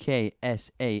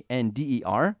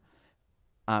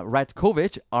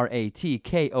 Ratkovich,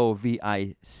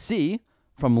 Ratkovic,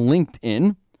 from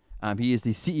LinkedIn. He is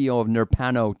the CEO of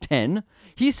Nirpano 10.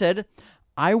 He said,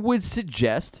 I would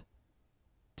suggest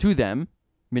to them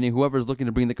meaning whoever's looking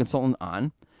to bring the consultant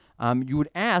on, you would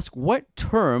ask what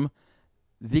term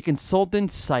the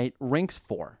consultant site ranks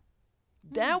for.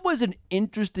 That was an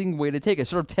interesting way to take it.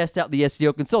 Sort of test out the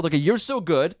SEO consultant. Okay, you're so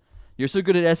good at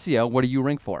SEO. What do you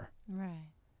rank for? Right.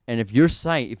 And if your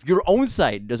own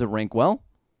site doesn't rank well,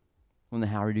 well, then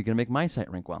how are you going to make my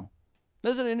site rank well?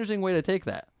 That's an interesting way to take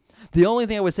that. The only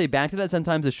thing I would say back to that,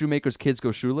 sometimes the shoemaker's kids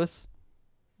go shoeless.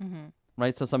 Mm-hmm.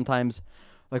 Right? So sometimes,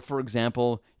 like for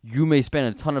example, you may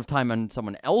spend a ton of time on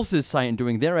someone else's site and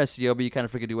doing their SEO, but you kind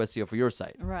of forget to do SEO for your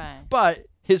site. Right. But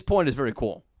his point is very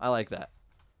cool. I like that.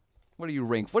 What do you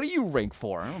rank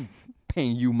for? I'm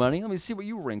paying you money. Let me see what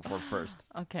you rank for first.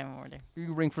 Okay, Morty.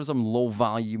 You rank for some low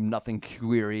volume, nothing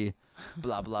query,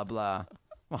 blah, blah, blah.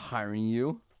 I'm hiring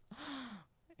you.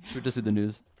 Should we just do the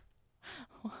news?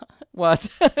 What?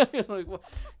 Like, what?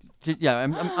 Yeah,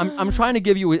 I'm trying to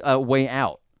give you a way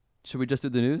out. Should we just do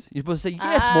the news? You're supposed to say,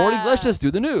 yes, Morty, let's just do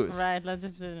the news. Right, let's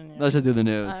just do the news. Let's just do the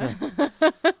news.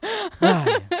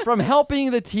 Right. From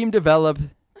helping the team develop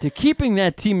to keeping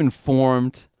that team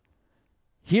informed,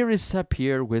 here is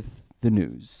Sapir with the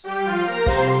news.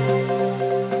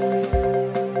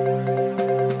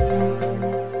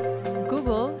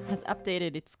 Google has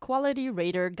updated its quality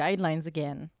rater guidelines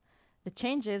again. The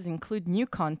changes include new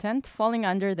content falling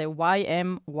under the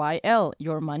YMYL,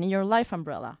 Your Money, Your Life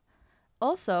umbrella.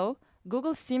 Also,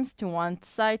 Google seems to want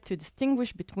sites to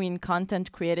distinguish between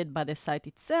content created by the site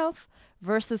itself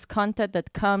versus content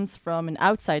that comes from an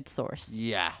outside source.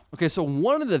 Yeah. Okay, so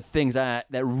one of the things that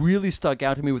really stuck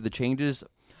out to me with the changes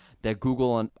that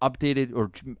Google updated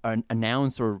or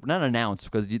announced, or not announced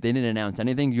because they didn't announce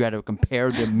anything. You had to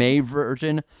compare the May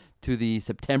version to the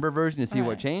September version to see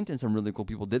what changed, and some really cool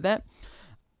people did that.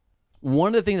 One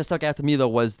of the things that stuck out to me, though,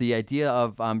 was the idea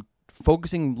of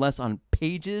focusing less on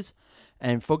pages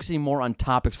and focusing more on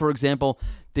topics. For example,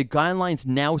 the guidelines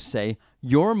now say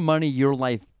Your Money, Your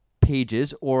Life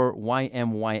pages, or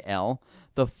YMYL.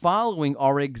 The following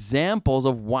are examples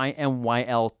of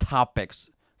YMYL topics.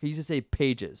 He used to say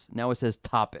pages. Now it says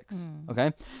topics.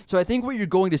 Okay? So I think what you're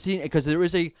going to see, because there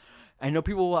is I know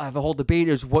people will have a whole debate,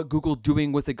 is what Google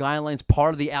doing with the guidelines,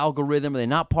 part of the algorithm, are they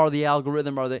not part of the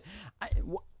algorithm, are they...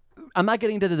 I'm not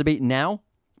getting into the debate now,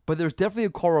 but there's definitely a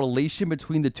correlation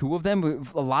between the two of them.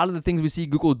 A lot of the things we see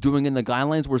Google doing in the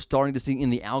guidelines, we're starting to see in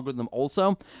the algorithm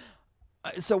also.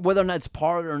 So whether or not it's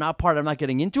part or not part, I'm not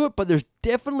getting into it, but there's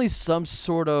definitely some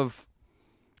sort of,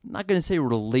 I'm not going to say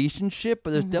relationship,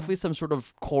 but there's definitely some sort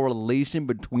of correlation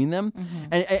between them.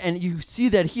 And you see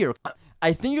that here.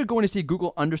 I think you're going to see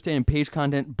Google understand page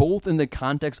content both in the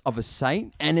context of a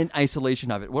site and in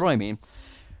isolation of it. What do I mean?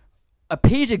 A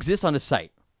page exists on a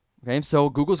site. Okay, so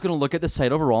Google's going to look at the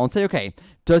site overall and say, okay,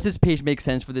 does this page make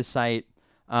sense for this site?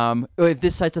 If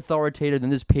this site's authoritative,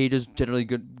 then this page is generally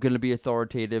going to be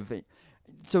authoritative.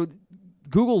 So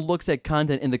Google looks at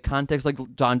content in the context, like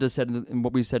John just said in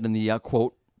what we said in the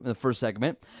quote in the first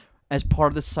segment, as part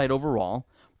of the site overall.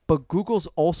 But Google's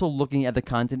also looking at the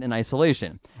content in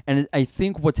isolation. And I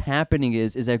think what's happening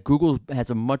is that Google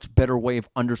has a much better way of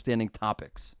understanding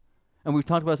topics. And we've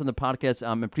talked about this on the podcast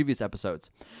in previous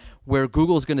episodes, where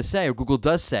Google's going to say, or Google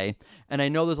does say, and I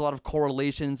know there's a lot of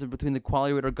correlations between the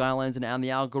quality rater guidelines and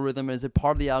the algorithm. Is it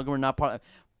part of the algorithm, not part of,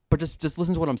 but just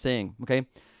listen to what I'm saying, okay?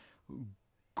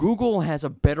 Google has a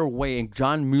better way, and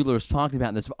John Mueller is talking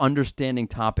about this, of understanding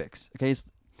topics, okay?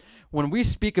 When we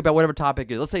speak about whatever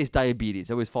topic it is, let's say it's diabetes.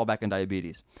 I always fall back on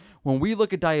diabetes. When we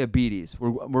look at diabetes,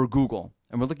 we're Google,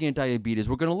 and we're looking at diabetes,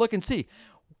 we're going to look and see,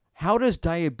 how does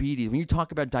diabetes, when you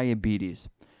talk about diabetes,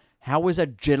 how is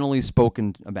that generally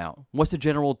spoken about? What's the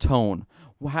general tone?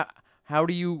 How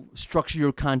do you structure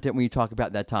your content when you talk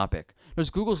about that topic? Because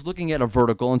Google's looking at a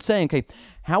vertical and saying, okay,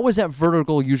 how is that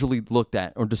vertical usually looked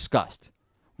at or discussed?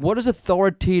 What does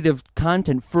authoritative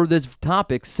content for this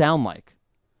topic sound like?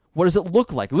 What does it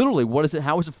look like? Literally,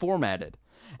 how is it formatted?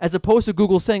 As opposed to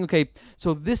Google saying, okay,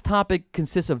 so this topic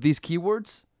consists of these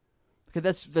keywords. Okay,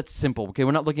 that's simple. Okay,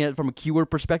 we're not looking at it from a keyword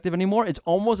perspective anymore. It's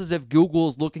almost as if Google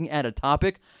is looking at a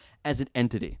topic as an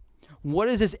entity. What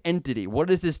is this entity? What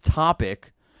is this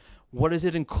topic? What does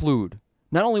it include?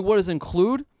 Not only what does it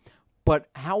include, but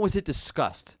how is it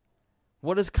discussed?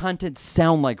 What does content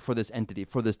sound like for this entity,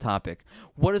 for this topic?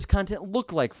 What does content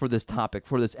look like for this topic,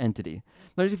 for this entity?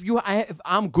 Now, if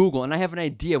I'm Google and I have an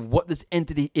idea of what this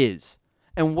entity is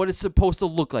and what it's supposed to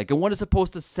look like and what it's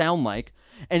supposed to sound like,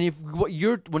 and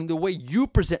when the way you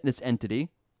present this entity,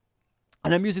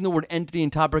 and I'm using the word entity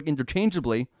and topic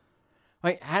interchangeably,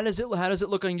 right? How does it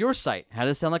look on your site? How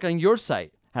does it sound like on your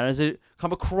site? How does it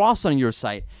come across on your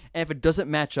site? And if it doesn't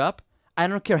match up, I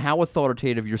don't care how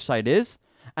authoritative your site is.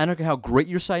 I don't care how great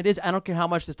your site is. I don't care how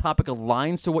much this topic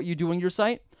aligns to what you do on your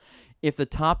site. If the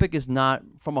topic is not,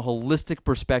 from a holistic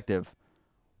perspective,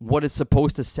 what it's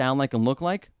supposed to sound like and look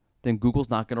like, then Google's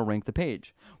not going to rank the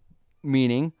page.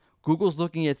 Meaning, Google's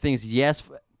looking at things, yes,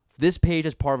 this page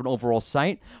is part of an overall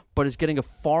site, but it's getting a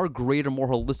far greater, more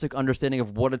holistic understanding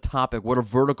of what a topic, what a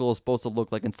vertical is supposed to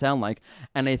look like and sound like.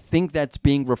 And I think that's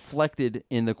being reflected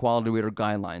in the quality rater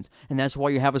guidelines. And that's why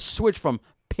you have a switch from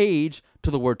page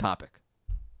to the word topic.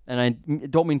 And I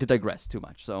don't mean to digress too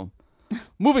much. So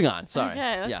moving on. Sorry.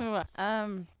 Okay, let's move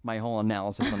on. My whole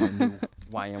analysis on the new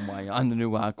YMY, on the new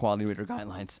quality rater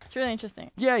guidelines. It's really interesting.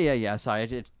 Yeah. Sorry,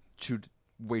 I chewed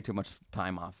way too much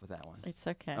time off with that one. It's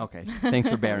okay. Okay. Thanks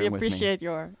for bearing with me. We appreciate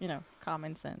your,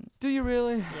 comments and. Do you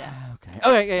really? Yeah. Okay.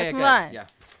 Let's move on. Yeah.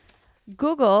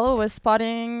 Google was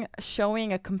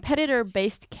showing a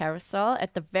competitor-based carousel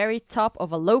at the very top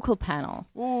of a local panel.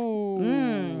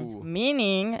 Ooh.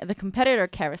 Meaning the competitor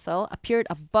carousel appeared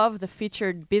above the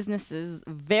featured business's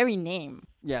very name.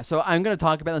 Yeah, so I'm going to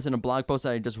talk about this in a blog post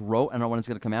that I just wrote. I don't know when it's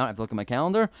going to come out. I have to look at my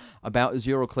calendar about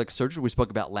zero-click search we spoke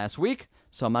about last week.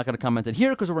 So I'm not going to comment it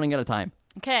here because we're running out of time.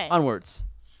 Okay. Onwards.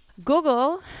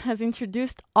 Google has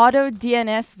introduced auto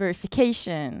DNS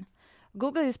verification.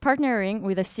 Google is partnering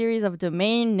with a series of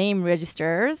domain name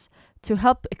registrars to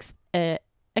help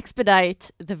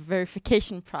expedite the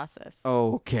verification process.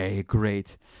 Okay,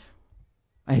 great.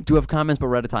 I do have comments, but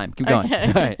we're out of time. Keep going. Okay.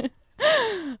 All right.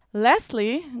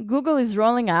 Lastly, Google is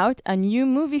rolling out a new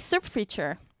movie SERP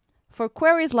feature. For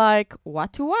queries like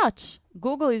what to watch,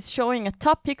 Google is showing a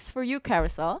top picks for you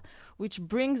carousel, which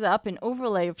brings up an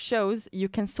overlay of shows you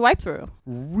can swipe through.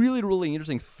 Really, really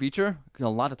interesting feature. A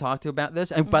lot to talk to about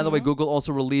this. And by the way, Google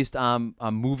also released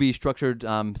a movie structured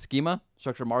schema,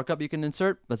 structured markup you can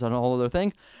insert. That's a whole other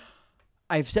thing.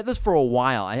 I've said this for a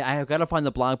while. I've got to find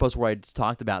the blog post where I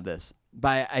talked about this.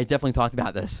 But I definitely talked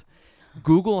about this.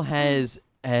 Google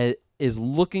is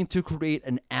looking to create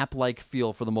an app-like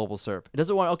feel for the mobile SERP. It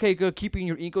doesn't want, okay, good, keeping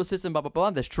your ecosystem, blah, blah, blah.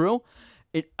 That's true.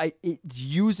 It's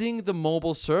using the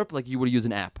mobile SERP like you would use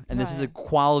an app. And this is a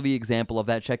quality example of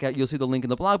that. Check out. You'll see the link in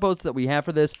the blog post that we have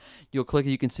for this. You'll click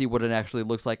it. You can see what it actually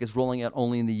looks like. It's rolling out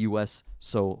only in the U.S.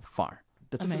 so far.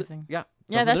 That's amazing. Yeah,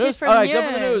 that's it for All right, news.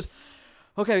 good for the news.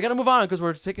 Okay, we got to move on because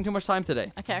we're taking too much time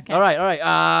today. Okay. All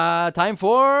right. Time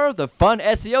for the fun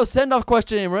SEO send-off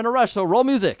question. We're in a rush, so roll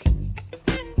music.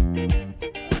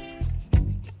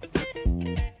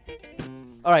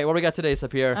 All right, what do we got today,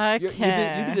 Sapir?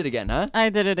 Okay. You did it again, huh? I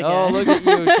did it again. Oh, look at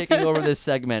you taking over this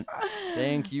segment.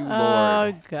 Thank you, Lord.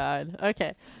 Oh, God.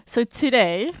 Okay. So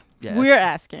today, Yes. we're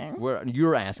asking.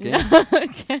 You're asking.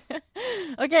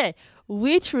 Okay.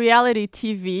 Which reality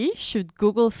TV should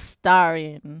Google star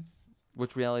in?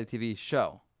 Which reality TV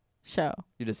show? Show.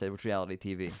 You just said which reality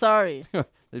TV. Sorry.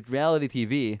 The reality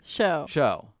TV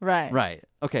show. Right. Right.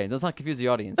 Okay, let's not confuse the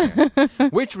audience here.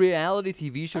 Which reality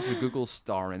TV show should Google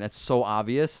star in? That's so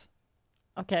obvious.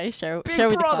 Okay, share Big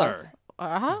with Brother. the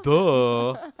class.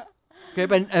 Duh. Okay,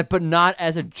 but not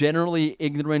as a generally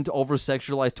ignorant,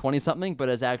 over-sexualized 20-something, but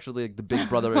as actually like the Big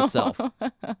Brother itself.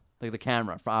 Like the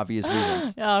camera, for obvious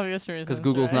reasons. Yeah, obvious reasons. Because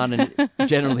Google's right. not an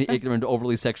generally ignorant,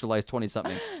 overly sexualized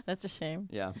 20-something. That's a shame.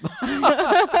 Yeah.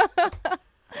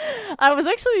 I was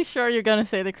actually sure you're going to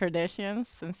say the Kardashians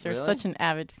since you're Really? such an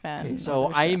avid fan. Okay, of so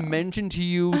the I show. mentioned to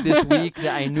you this week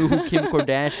that I knew who Kim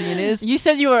Kardashian is. You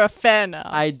said you were a fan of.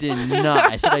 I did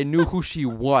not. I said I knew who she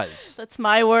was. That's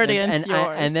my word against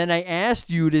yours. And then I asked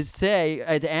you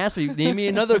to ask me, name me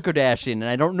another Kardashian, and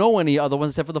I don't know any other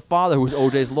ones except for the father, who's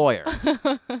OJ's lawyer.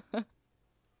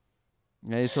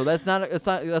 Okay, so let's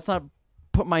not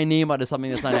put my name out of something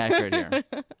that's not accurate here.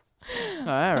 All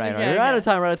right. Okay, We're out of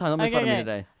time. Don't make fun of me Okay.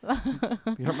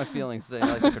 today. You hurt my feelings today.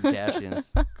 I like the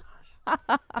Kardashians.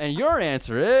 Gosh. And your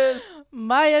answer is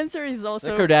My answer is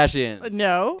also the Kardashians.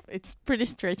 no. It's pretty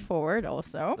straightforward.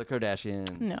 Also, The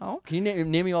Kardashians. no. Can you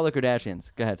name me all the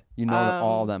Kardashians? Go ahead. You know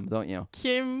all of them, don't you?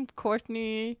 Kim,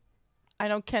 Courtney, I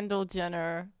know Kendall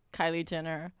Jenner, Kylie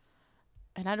Jenner,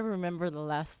 and I don't remember the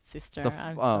last sister.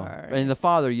 I'm sorry. And the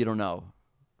father you don't know.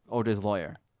 OJ's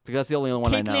lawyer. Because that's the only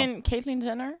one I know. Caitlyn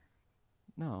Jenner.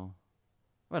 No.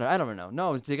 What? I don't even know.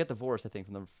 No, they get divorced, I think,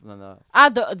 from the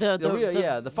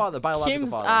the father, biological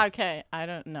Kim's, father. okay. I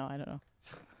don't know.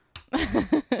 All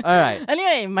right.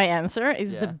 Anyway, my answer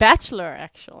is Yeah. The Bachelor,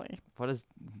 actually. What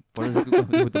is it going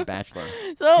to do with The Bachelor?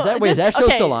 So Is that show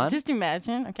still on? Just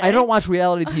imagine. Okay. I don't watch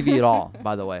reality TV at all,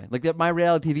 by the way. Like my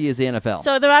reality TV is the NFL.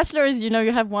 So The Bachelor is, you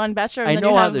have one bachelor. I And know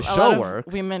then you how have the a show lot of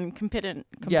works. Women competing.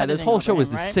 Yeah, this whole show over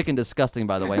is him, right? sick and disgusting,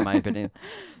 by the way, in my opinion.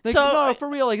 Like, So- no, for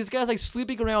real. Like this guy's like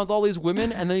sleeping around with all these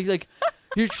women, and then he's like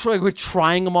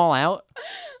trying them all out.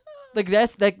 Like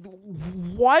that's like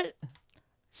what?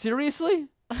 Seriously?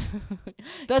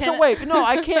 That's a wait. No,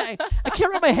 I can't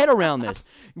wrap my head around this.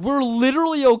 We're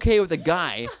literally okay with a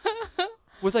guy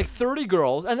with like 30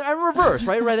 girls, and reverse,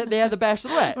 right? Right, they have the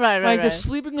bachelorette. Right. They're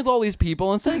sleeping with all these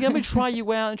people and saying, "Let me try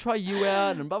you out,"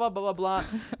 and blah blah blah blah blah.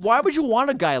 Why would you want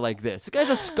a guy like this? The guy's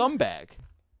a scumbag.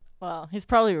 Well, he's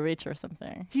probably rich or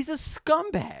something. He's a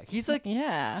scumbag. He's like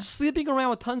sleeping around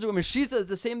with tons of women. She's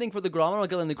the same thing for the girl. I'm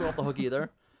not letting the girl off the hook either.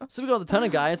 Sleeping with a ton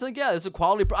of guys. It's like, yeah, it's a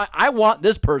quality. I want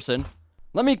this person.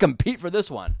 Let me compete for this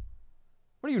one.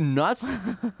 What are you, nuts?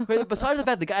 Wait, besides the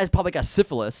fact the guy's probably got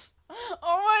syphilis. Oh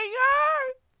my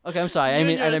god! Okay, I'm sorry. I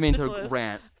didn't mean to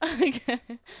rant. Okay.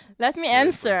 Let me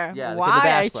answer why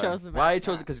I chose the Bachelor. Why I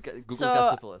chose it because Google's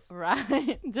got syphilis.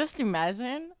 Right. Just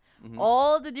imagine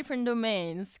all the different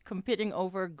domains competing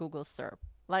over Google SERP.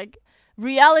 Like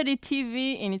reality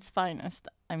TV in its finest,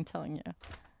 I'm telling you.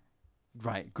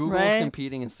 Right. Google's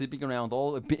competing and sleeping around with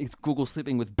all Google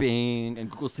sleeping with Bing and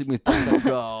Google sleeping with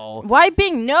DuckDuckGo. Why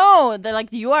Bing? No, the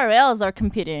URLs are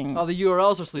competing. Oh, the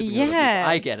URLs are sleeping with Google.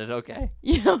 I get it. Okay.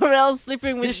 URLs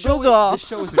sleeping with Google. This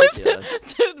show is ridiculous.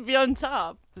 To be on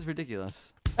top. This is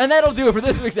ridiculous. And that'll do it for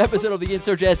this week's episode of the In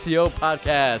Search SEO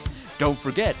podcast. Don't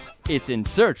forget, it's in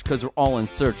search because we're all in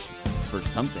search for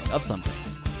something.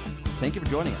 Thank you for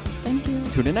joining us. Thank you.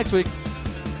 Tune in next week.